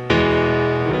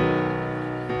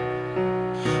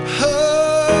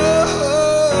 Oh,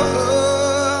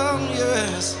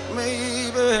 yes,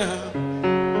 maybe.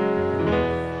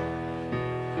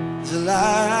 There's a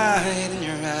light in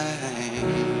your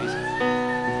eyes.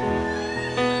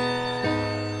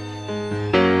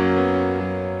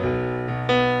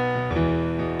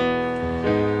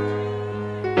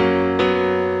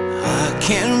 I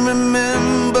can't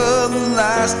remember the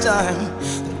last time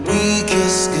that we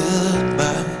kissed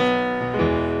goodbye.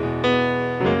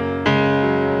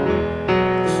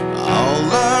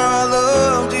 Although I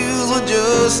loved you was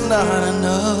just not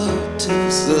enough to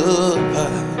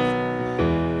survive.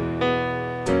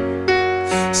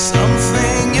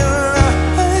 Something your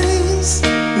eyes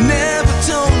never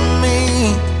told me,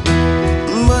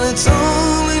 but it's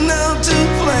only now too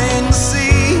plain to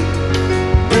see.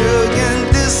 Brilliant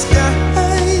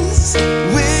disguise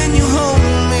when you hold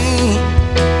me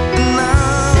and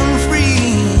I'm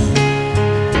free.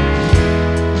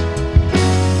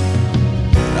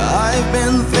 I've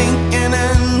been thinking,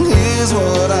 and here's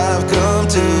what I've come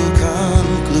to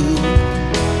conclude.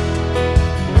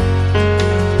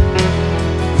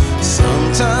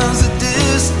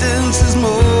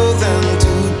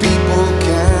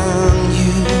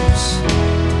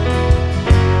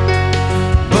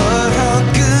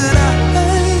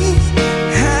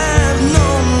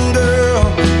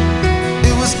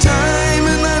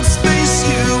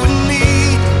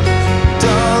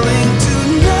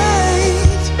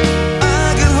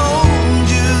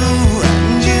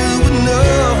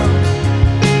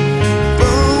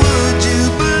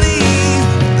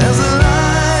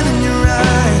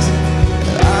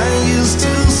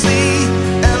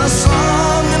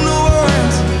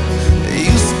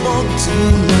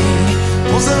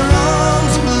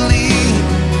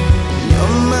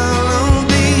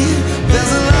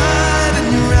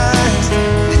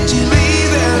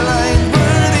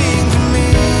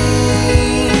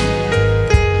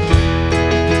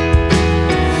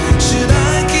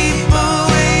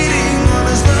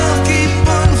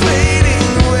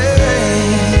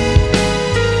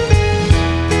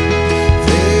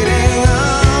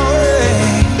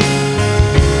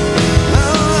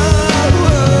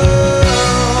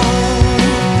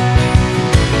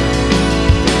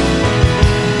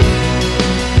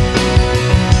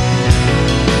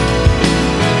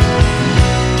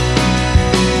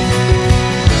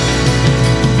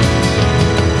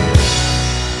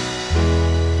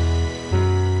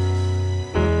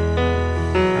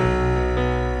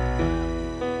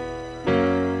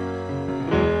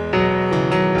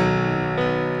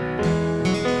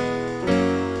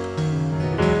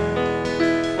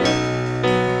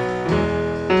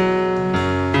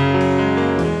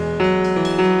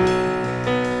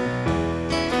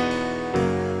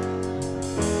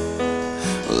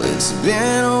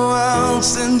 long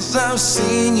since I've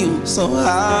seen you, so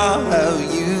how have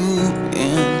you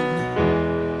been?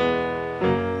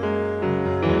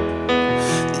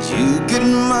 Did you get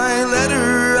my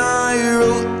letter I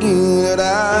wrote you that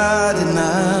I did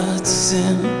not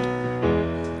send?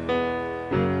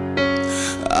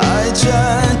 I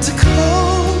tried to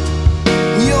call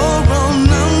your wrong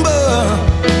number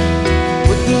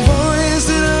with the voice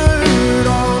that I heard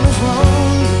on the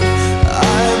phone.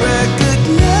 I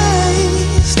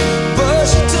recognized, but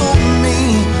she told me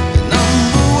the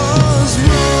number was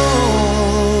wrong.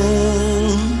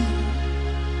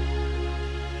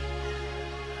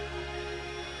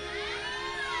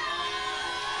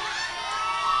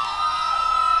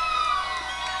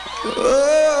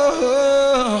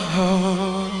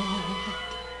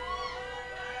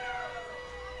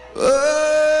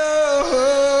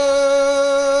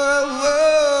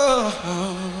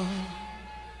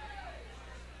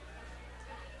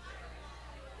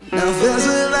 Now there's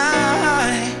a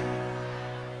light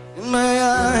in my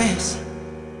eyes.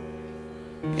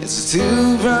 It's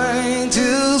too bright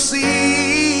to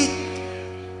see,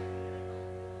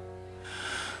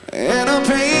 and a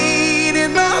pain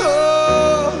in my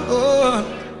heart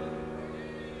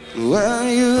where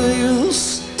you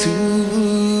used to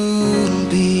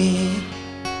be.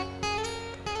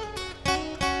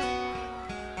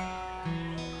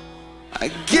 I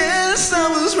guess I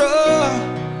was wrong.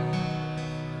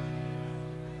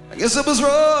 I guess I was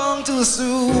wrong to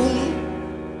assume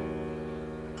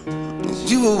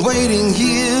you were waiting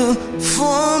here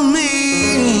for me.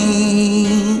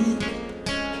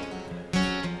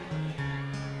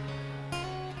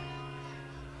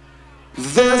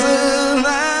 There's a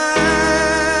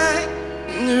light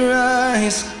in your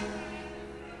eyes.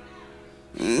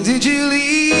 Did you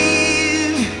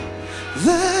leave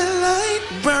that light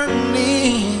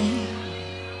burning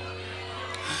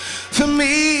for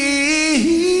me?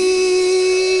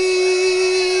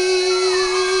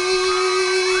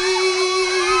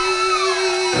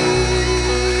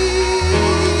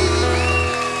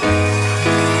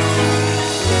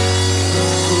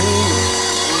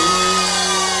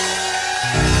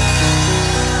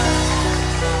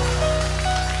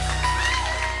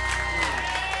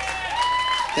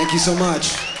 Thank you so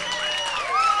much.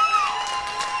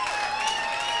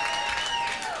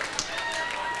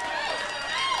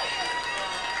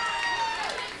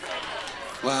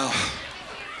 Wow.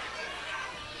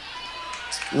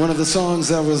 One of the songs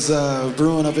that was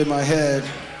brewing up in my head,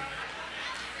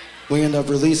 we ended up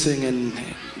releasing and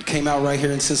it came out right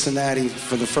here in Cincinnati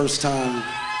for the first time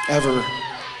ever.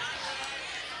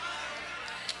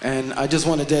 And I just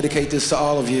want to dedicate this to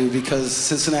all of you because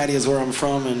Cincinnati is where I'm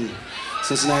from and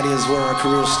Cincinnati is where our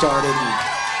career started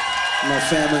and my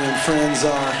family and friends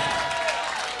are.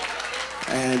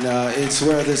 And it's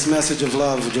where this message of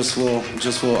love just will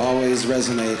always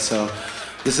resonate. So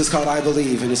this is called I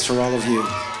Believe and it's for all of you.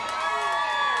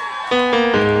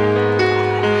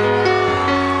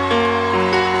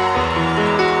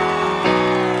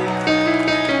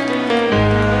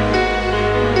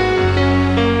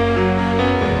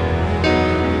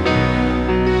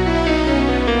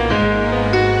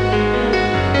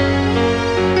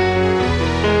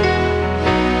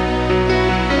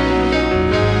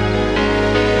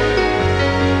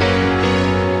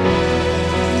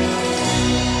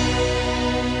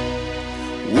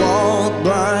 Walk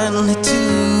by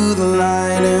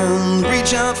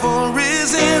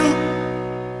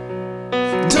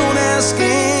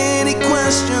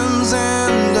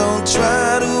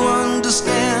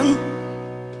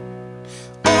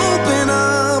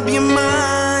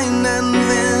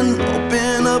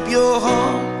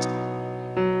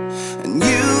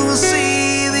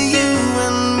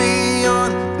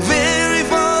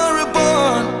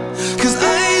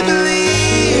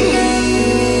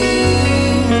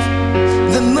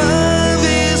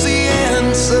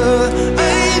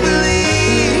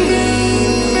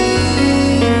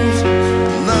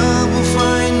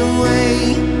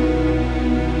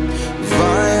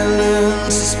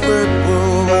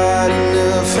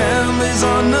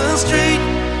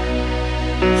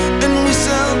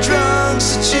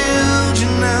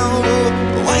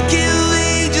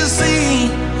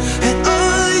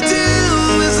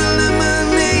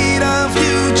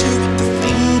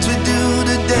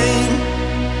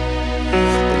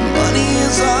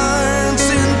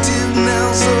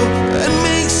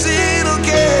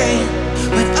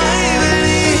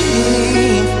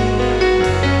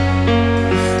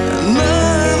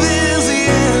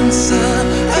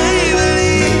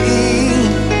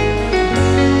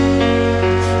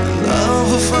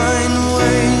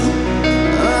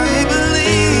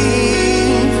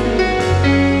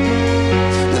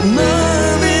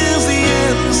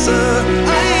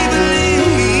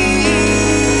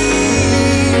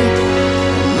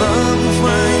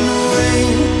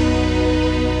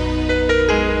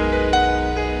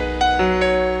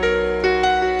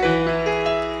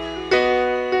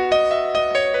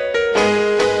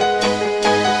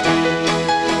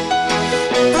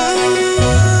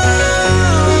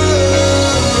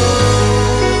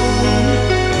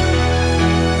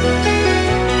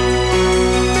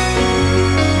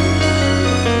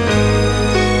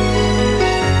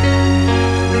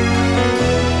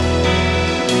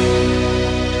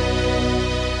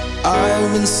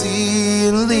I've been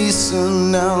seeing Lisa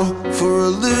now for a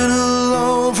little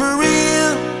over a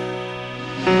year.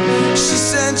 She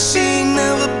said she'd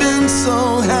never been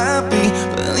so happy,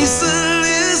 but Lisa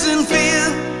lives in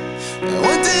fear. And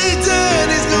one day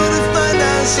Daddy's gonna find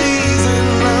out she's in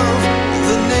love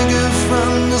with a nigga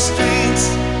from the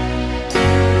streets.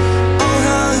 Oh,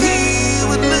 how he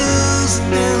would lose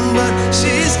him, but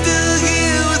she's still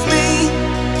here with me.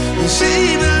 And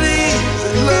she believes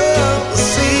that love will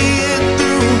see it through.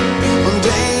 One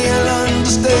day I'll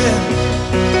understand,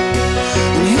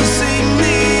 and he'll see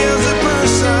me as a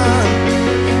person,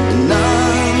 and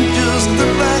I'm just a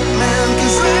black man,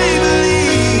 'cause I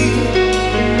believe,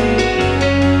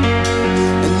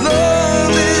 and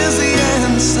love is the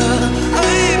answer.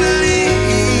 I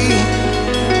believe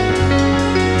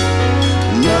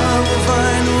love will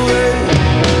find a way.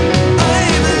 I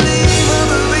believe, I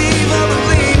believe, I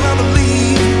believe, I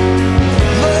believe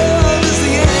love is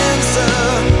the answer.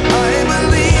 I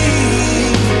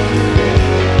believe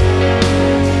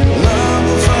love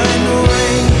will find a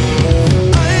way.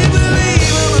 I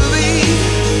believe, I believe,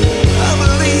 I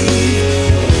believe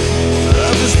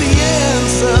love is the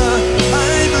answer.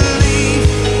 I believe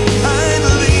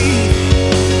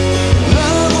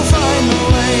love will find a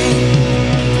way.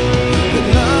 That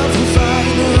love will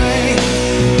find a way.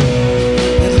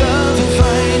 That love will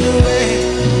find a way.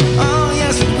 Oh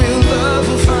yes, it will. Love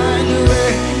will find a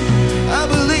way. I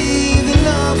believe that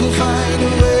love will find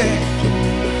a way.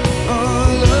 Oh,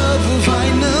 love will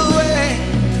find a way.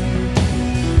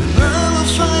 Love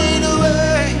will find a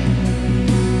way.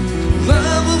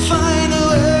 Love will find a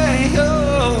way.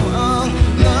 Oh,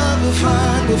 love will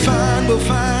find, will find, will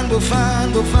find, will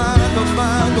find, will find,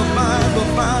 will find,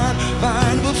 will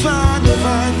find, will find, will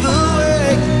find the way.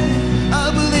 I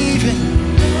believe it.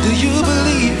 Do you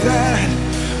believe that?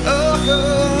 Oh,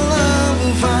 love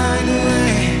will find a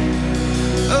way.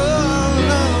 Oh,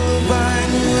 love will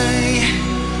find a way.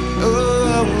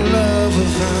 Oh, love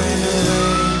will find a way.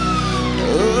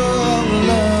 Oh,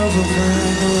 love will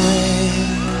find a way.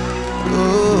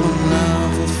 Oh,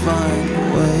 love will find a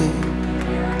way.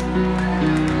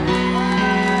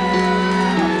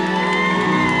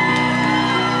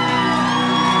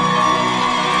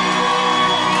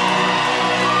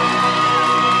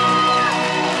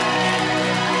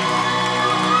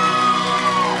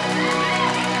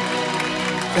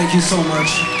 Thank you so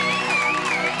much.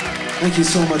 Thank you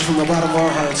so much from the bottom of our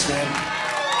hearts, man.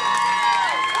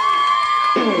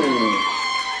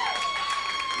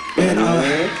 Man,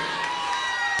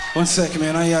 one second,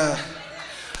 man.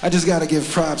 I just gotta give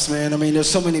props, man. I mean, there's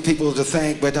so many people to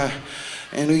thank, but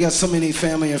and we got so many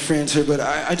family and friends here. But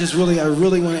I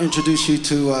really want to introduce you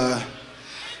to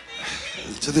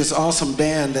this awesome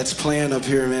band that's playing up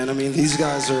here, man. I mean, these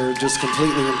guys are just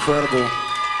completely incredible.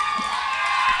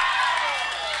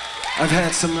 I've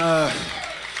had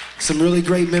some really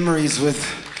great memories with,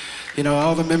 you know,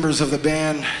 all the members of the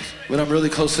band. But I'm really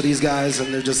close to these guys,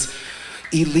 and they're just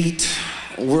elite,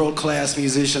 world-class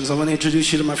musicians. I want to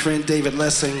introduce you to my friend David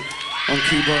Lessing on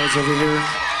keyboards over here.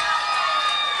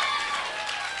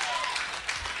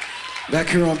 Back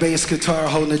here on bass guitar,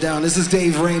 holding it down. This is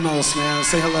Dave Ramos, man.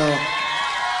 Say hello.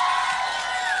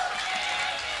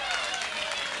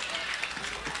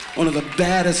 One of the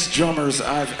baddest drummers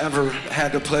I've ever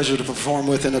had the pleasure to perform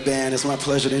with in a band. It's my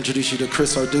pleasure to introduce you to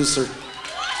Chris Arducer.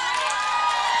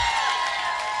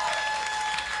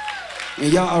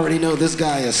 And y'all already know this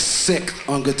guy is sick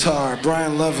on guitar.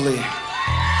 Brian Lovely.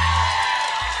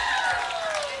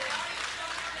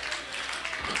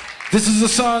 This is a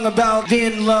song about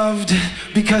being loved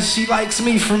because she likes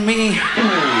me for me.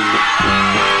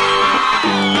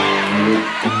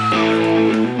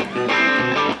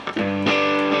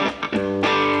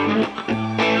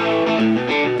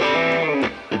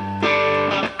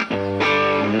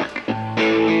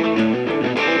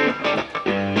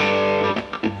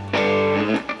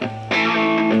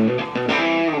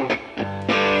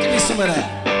 Some of that.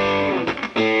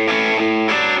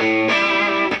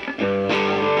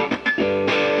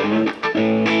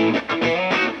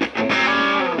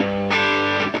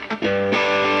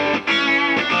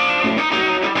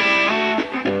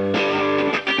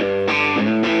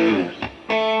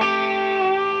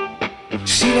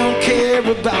 She don't care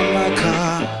about my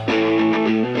car,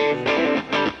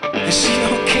 and she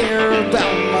don't care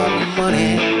about my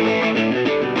money,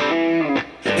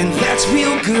 and that's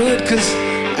real good, 'cause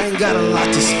I ain't got a lot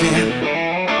to spend.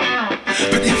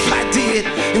 But if I did,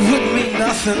 it wouldn't mean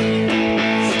nothing.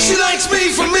 She likes me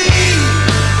for me,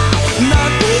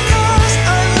 not because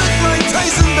I look like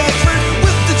Tyson Beckford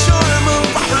with the charm of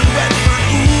Robert Redford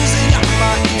oozing out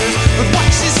my ears, but what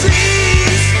she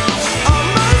sees are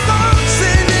my thoughts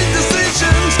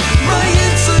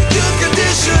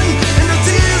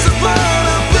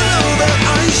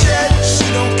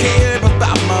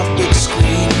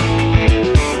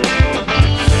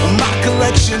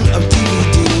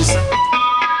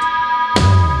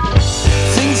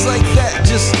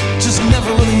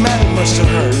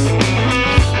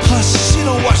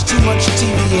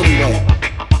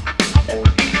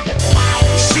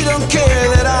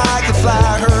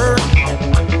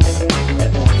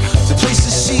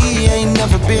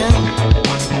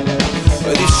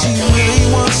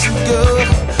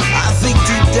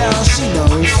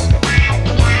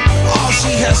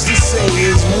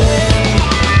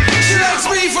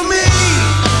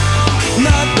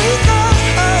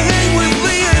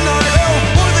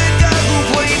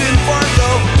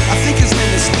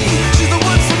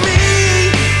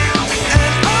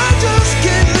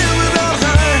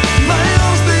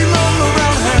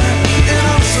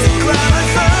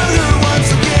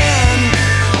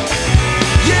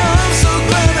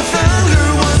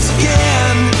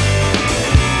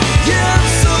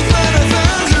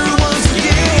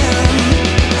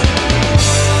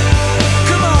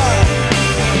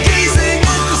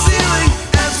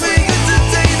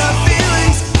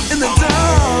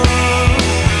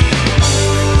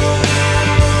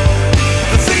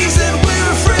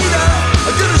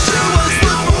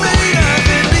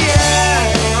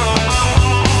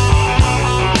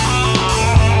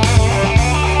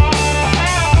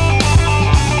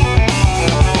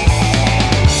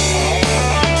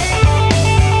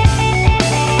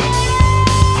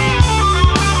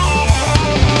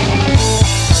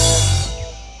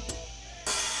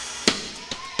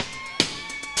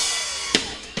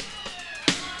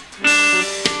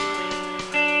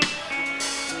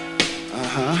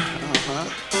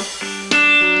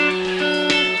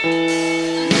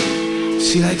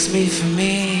likes me for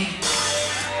me.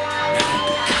 Not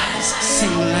because I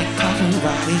sing like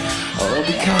Pavarotti, or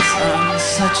because I'm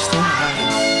such the height.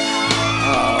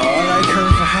 Oh, I like her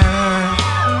for her.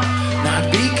 Not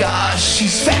because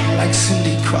she's fat like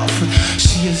Cindy Crawford.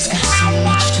 She has got so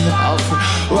much to offer.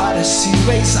 Why does she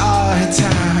waste all her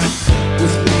time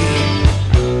with me?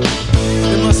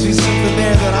 There must be something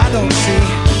there that I don't see.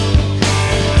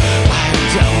 I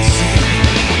don't see.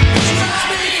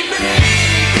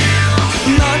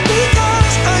 Not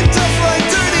because I'm tough like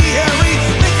Dirty Harry.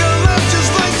 Make her love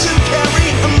just like Jim Carrey.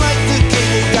 I'm like the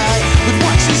cable guy with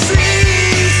what she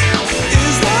sees.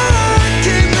 Is that I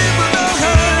can't live without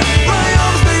her. My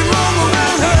arms they long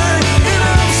around her, and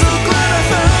I'm so glad I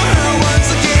found her once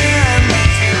again.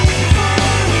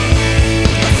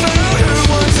 I found her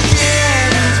once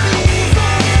again.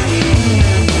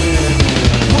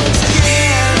 Once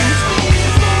again.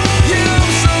 Yeah, I'm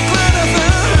so glad I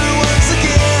found her once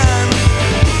again.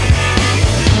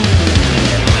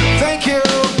 Thank you.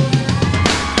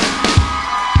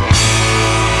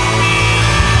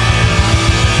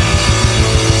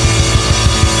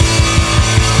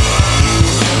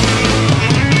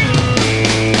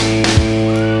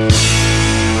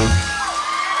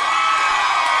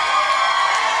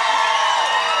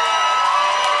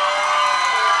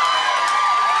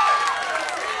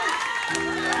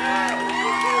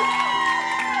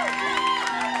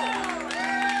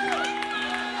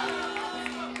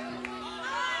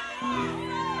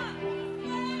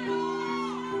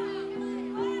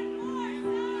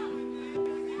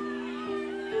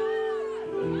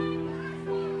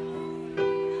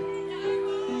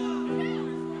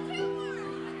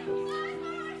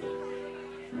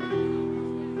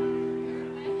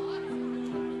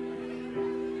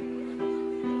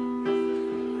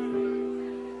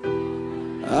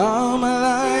 All my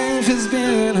life has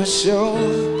been a show,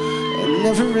 it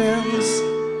never ends.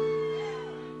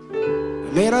 I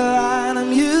made a lot of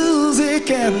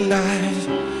music and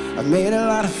I've made a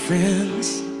lot of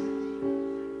friends.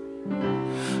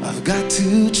 I've got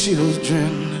 2 children,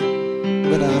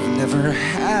 but I've never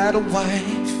had a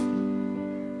wife.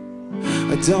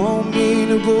 I don't mean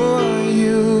to bore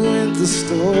you with the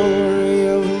story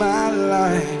of my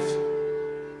life.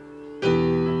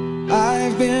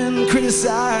 I've been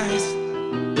criticized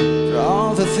for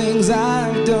all the things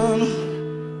I've done,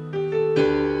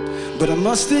 but I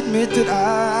must admit that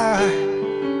I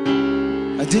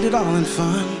did it all in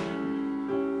fun.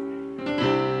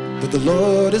 But the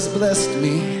Lord has blessed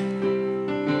me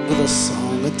with a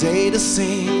song a day to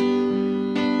sing.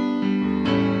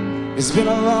 It's been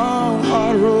a long,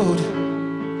 hard road,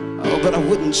 oh, but I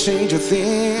wouldn't change a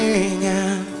thing.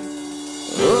 And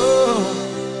oh,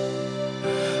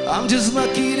 I'm just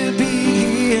lucky to be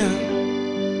here.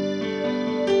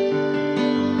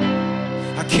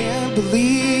 I can't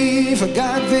believe I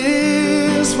got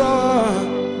this far.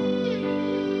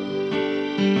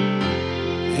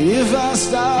 And if I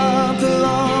stopped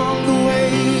along the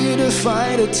way to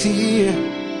fight a tear,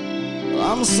 well,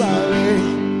 I'm sorry,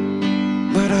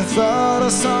 but I thought I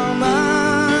saw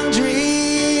my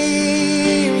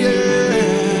dream, yeah.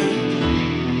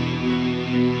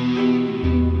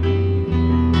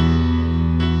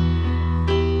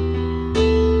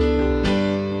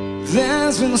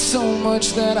 There's been so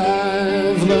much that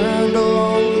I've learned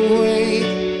along the way.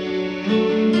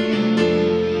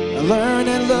 I learned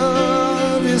that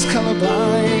love is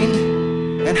colorblind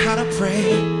and how to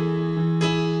pray,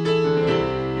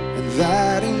 and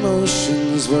that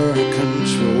emotions were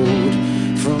controlled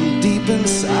from deep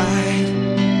inside.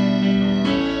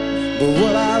 But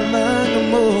what I learned the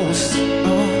most,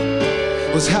 oh,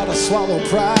 was how to swallow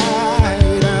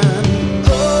pride. And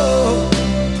oh,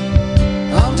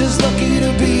 I'm just lucky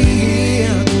to be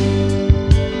here.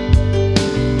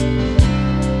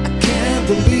 I can't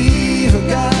believe I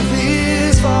got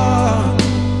this far.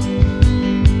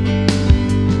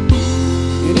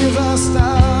 And if I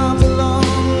stop along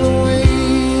the way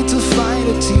to fight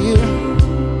a tear,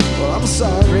 well, I'm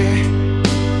sorry,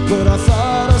 but I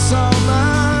thought I saw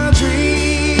my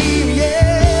dream,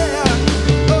 yeah.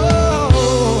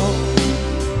 Oh,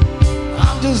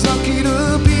 I'm just lucky to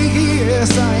be here,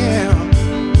 yes I am.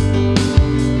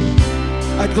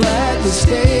 I'd gladly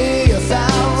stay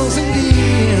 1,000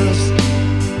 years.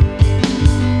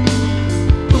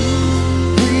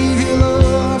 Breathe your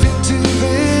love into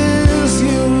this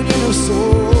union of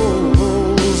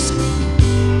souls,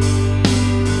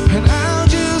 and I'll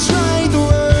just write the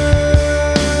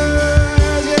words,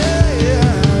 yeah,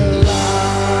 yeah.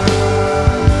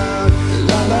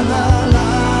 La, la, la, la,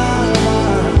 la,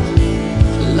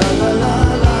 la, la, la,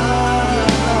 la, la,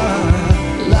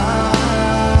 la,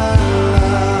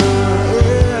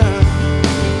 yeah.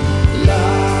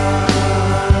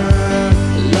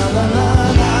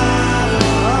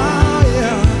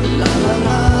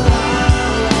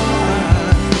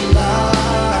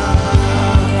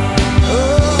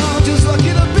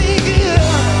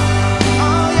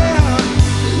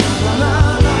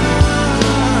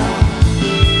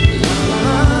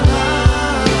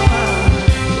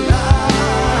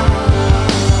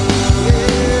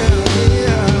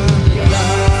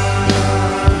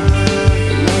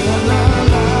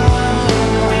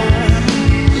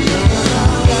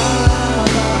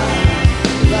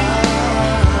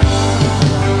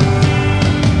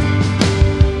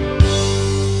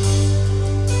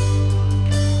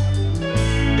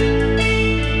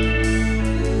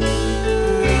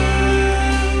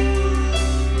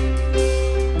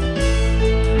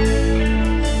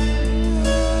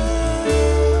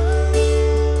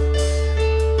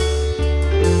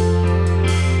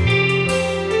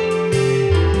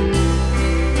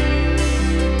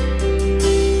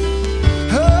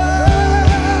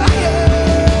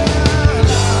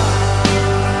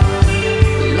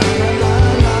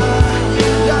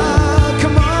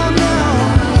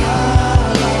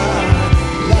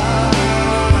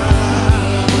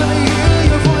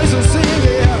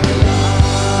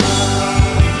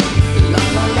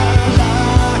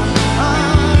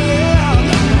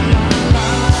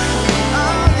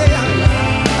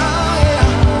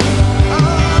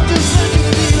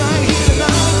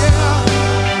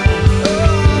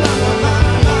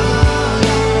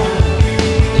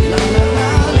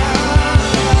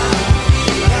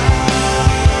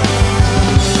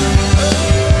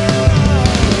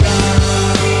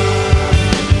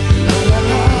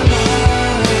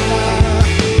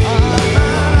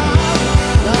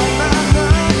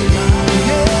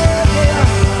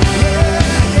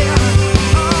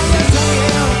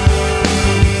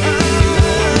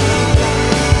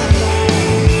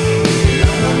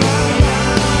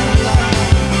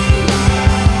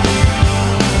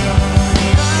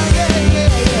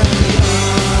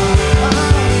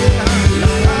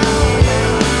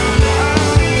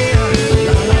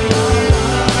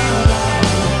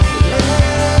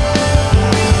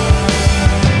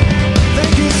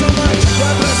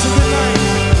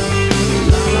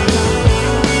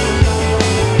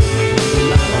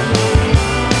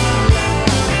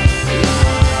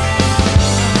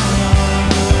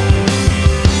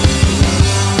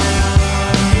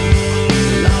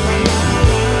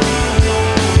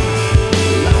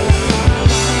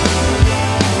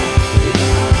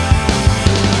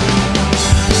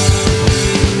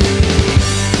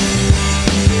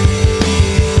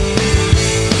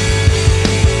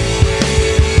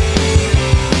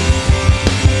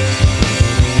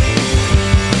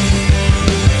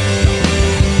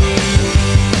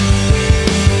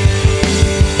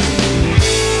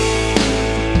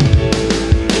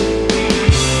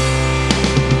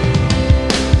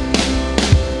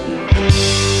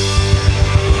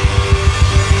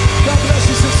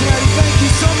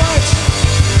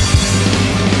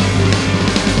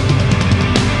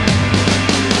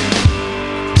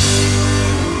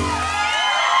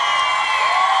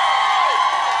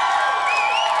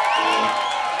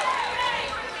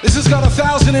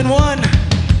 2001.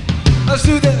 Let's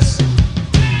do this.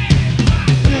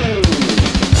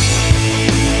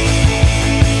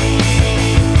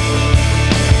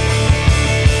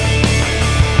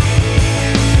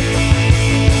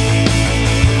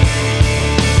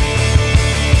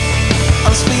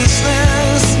 I'm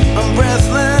speechless, I'm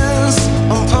breathless,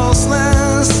 I'm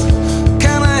pulseless,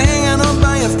 kinda hanging on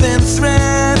by a thin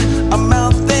thread. I'm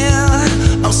out there,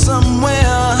 I'm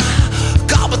somewhere,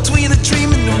 caught between a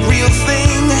dream and the real thing.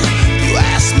 You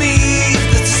ask me if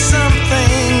this is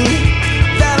something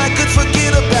that I could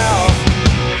forget about.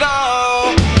 No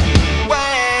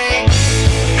way.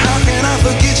 How can I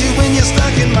forget you when you're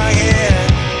stuck in my head?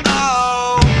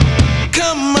 Oh,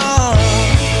 come on.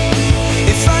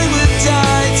 If I would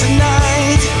die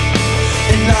tonight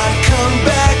and not come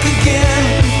back again,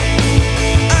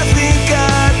 I think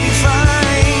I'd be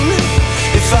fine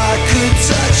if I could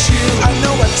touch you. I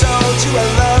know I told you I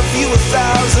love you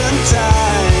 1,000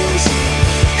 times.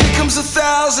 Here comes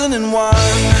 1,001.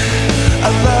 I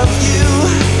love you,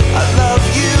 I love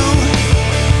you.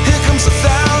 Here comes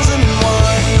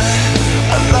 1,001.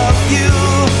 I love you,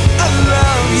 I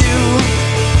love you.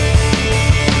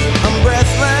 I'm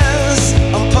breathless,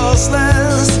 I'm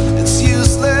pulseless, it's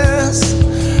useless,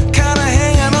 kinda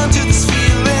hanging on to this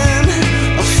feeling.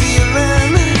 I'm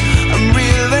feeling, I'm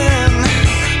reeling,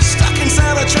 stuck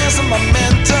inside a trance of my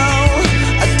mental.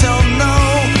 I don't know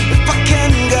if I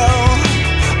can go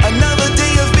another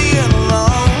day of being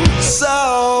alone. So,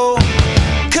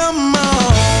 come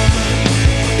on,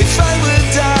 if I would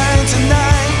die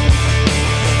tonight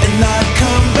and not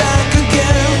come back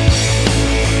again,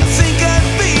 I think I'd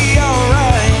be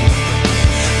alright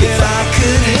if I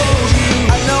could hold you.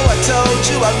 I know I told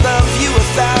you I love you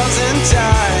 1,000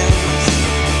 times.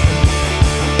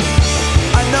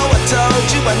 I know I told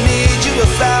you I need you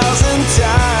 1,000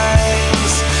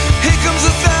 times. Here comes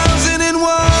 1,001.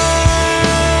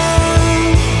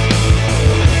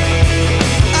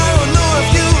 I don't know if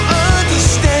you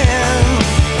understand.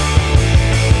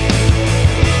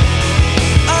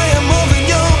 I am more than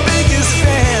your biggest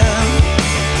fan.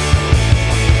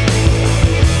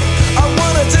 I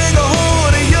wanna take a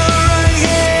hold of your right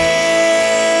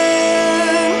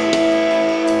hand.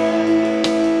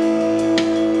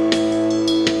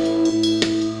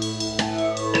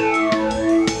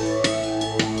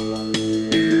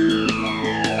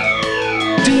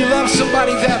 Do you love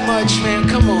somebody that much, man?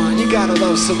 Come on, you gotta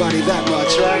love somebody that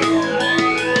much, right?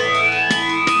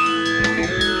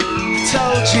 I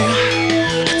told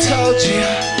you,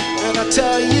 and I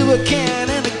tell you again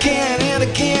and again and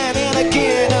again and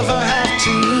again if I have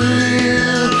to.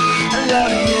 I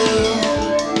love you.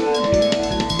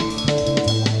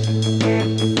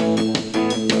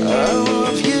 I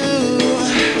love you.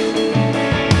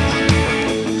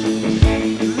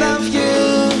 Love you.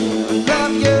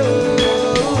 Love you.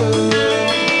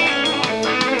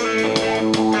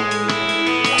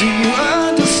 Do you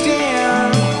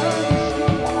understand?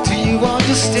 Do you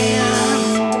understand?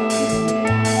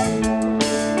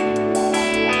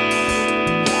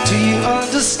 Do you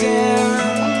understand?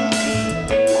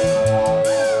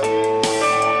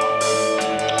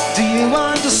 Do you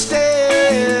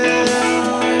understand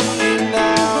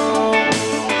now?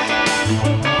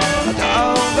 And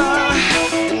over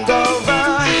and over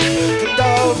and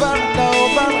over and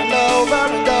over and over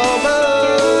and over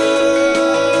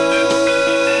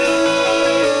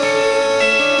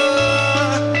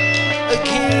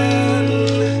again,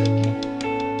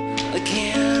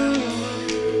 again,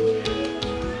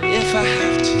 if I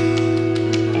have to,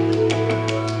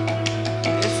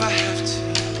 if I have to.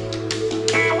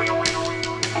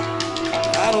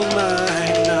 I don't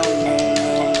mind, no, no, no.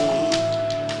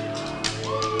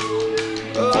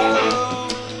 Oh,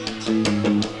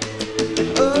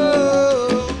 oh,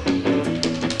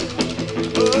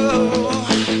 oh,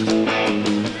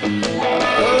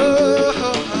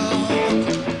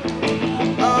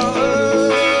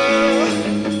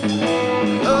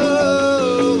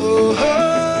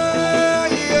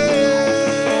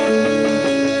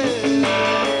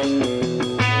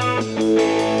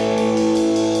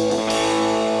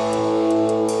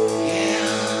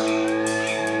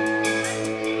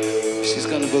 she's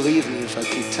gonna believe me if I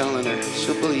keep telling her.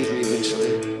 She'll believe me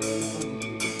eventually.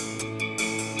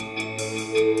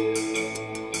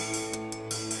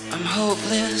 I'm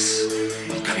hopeless,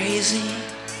 I'm crazy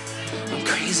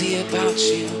about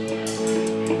you.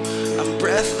 I'm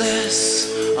breathless,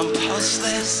 I'm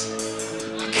pulseless,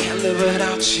 I can't live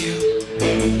without you.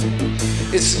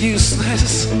 It's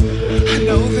useless, I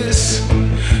know this.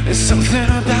 There's something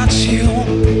about you.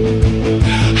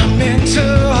 I'm meant to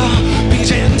be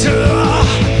gentle.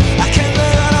 I can't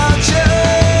live without you.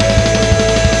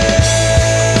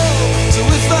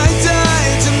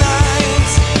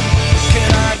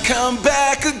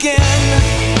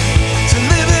 again.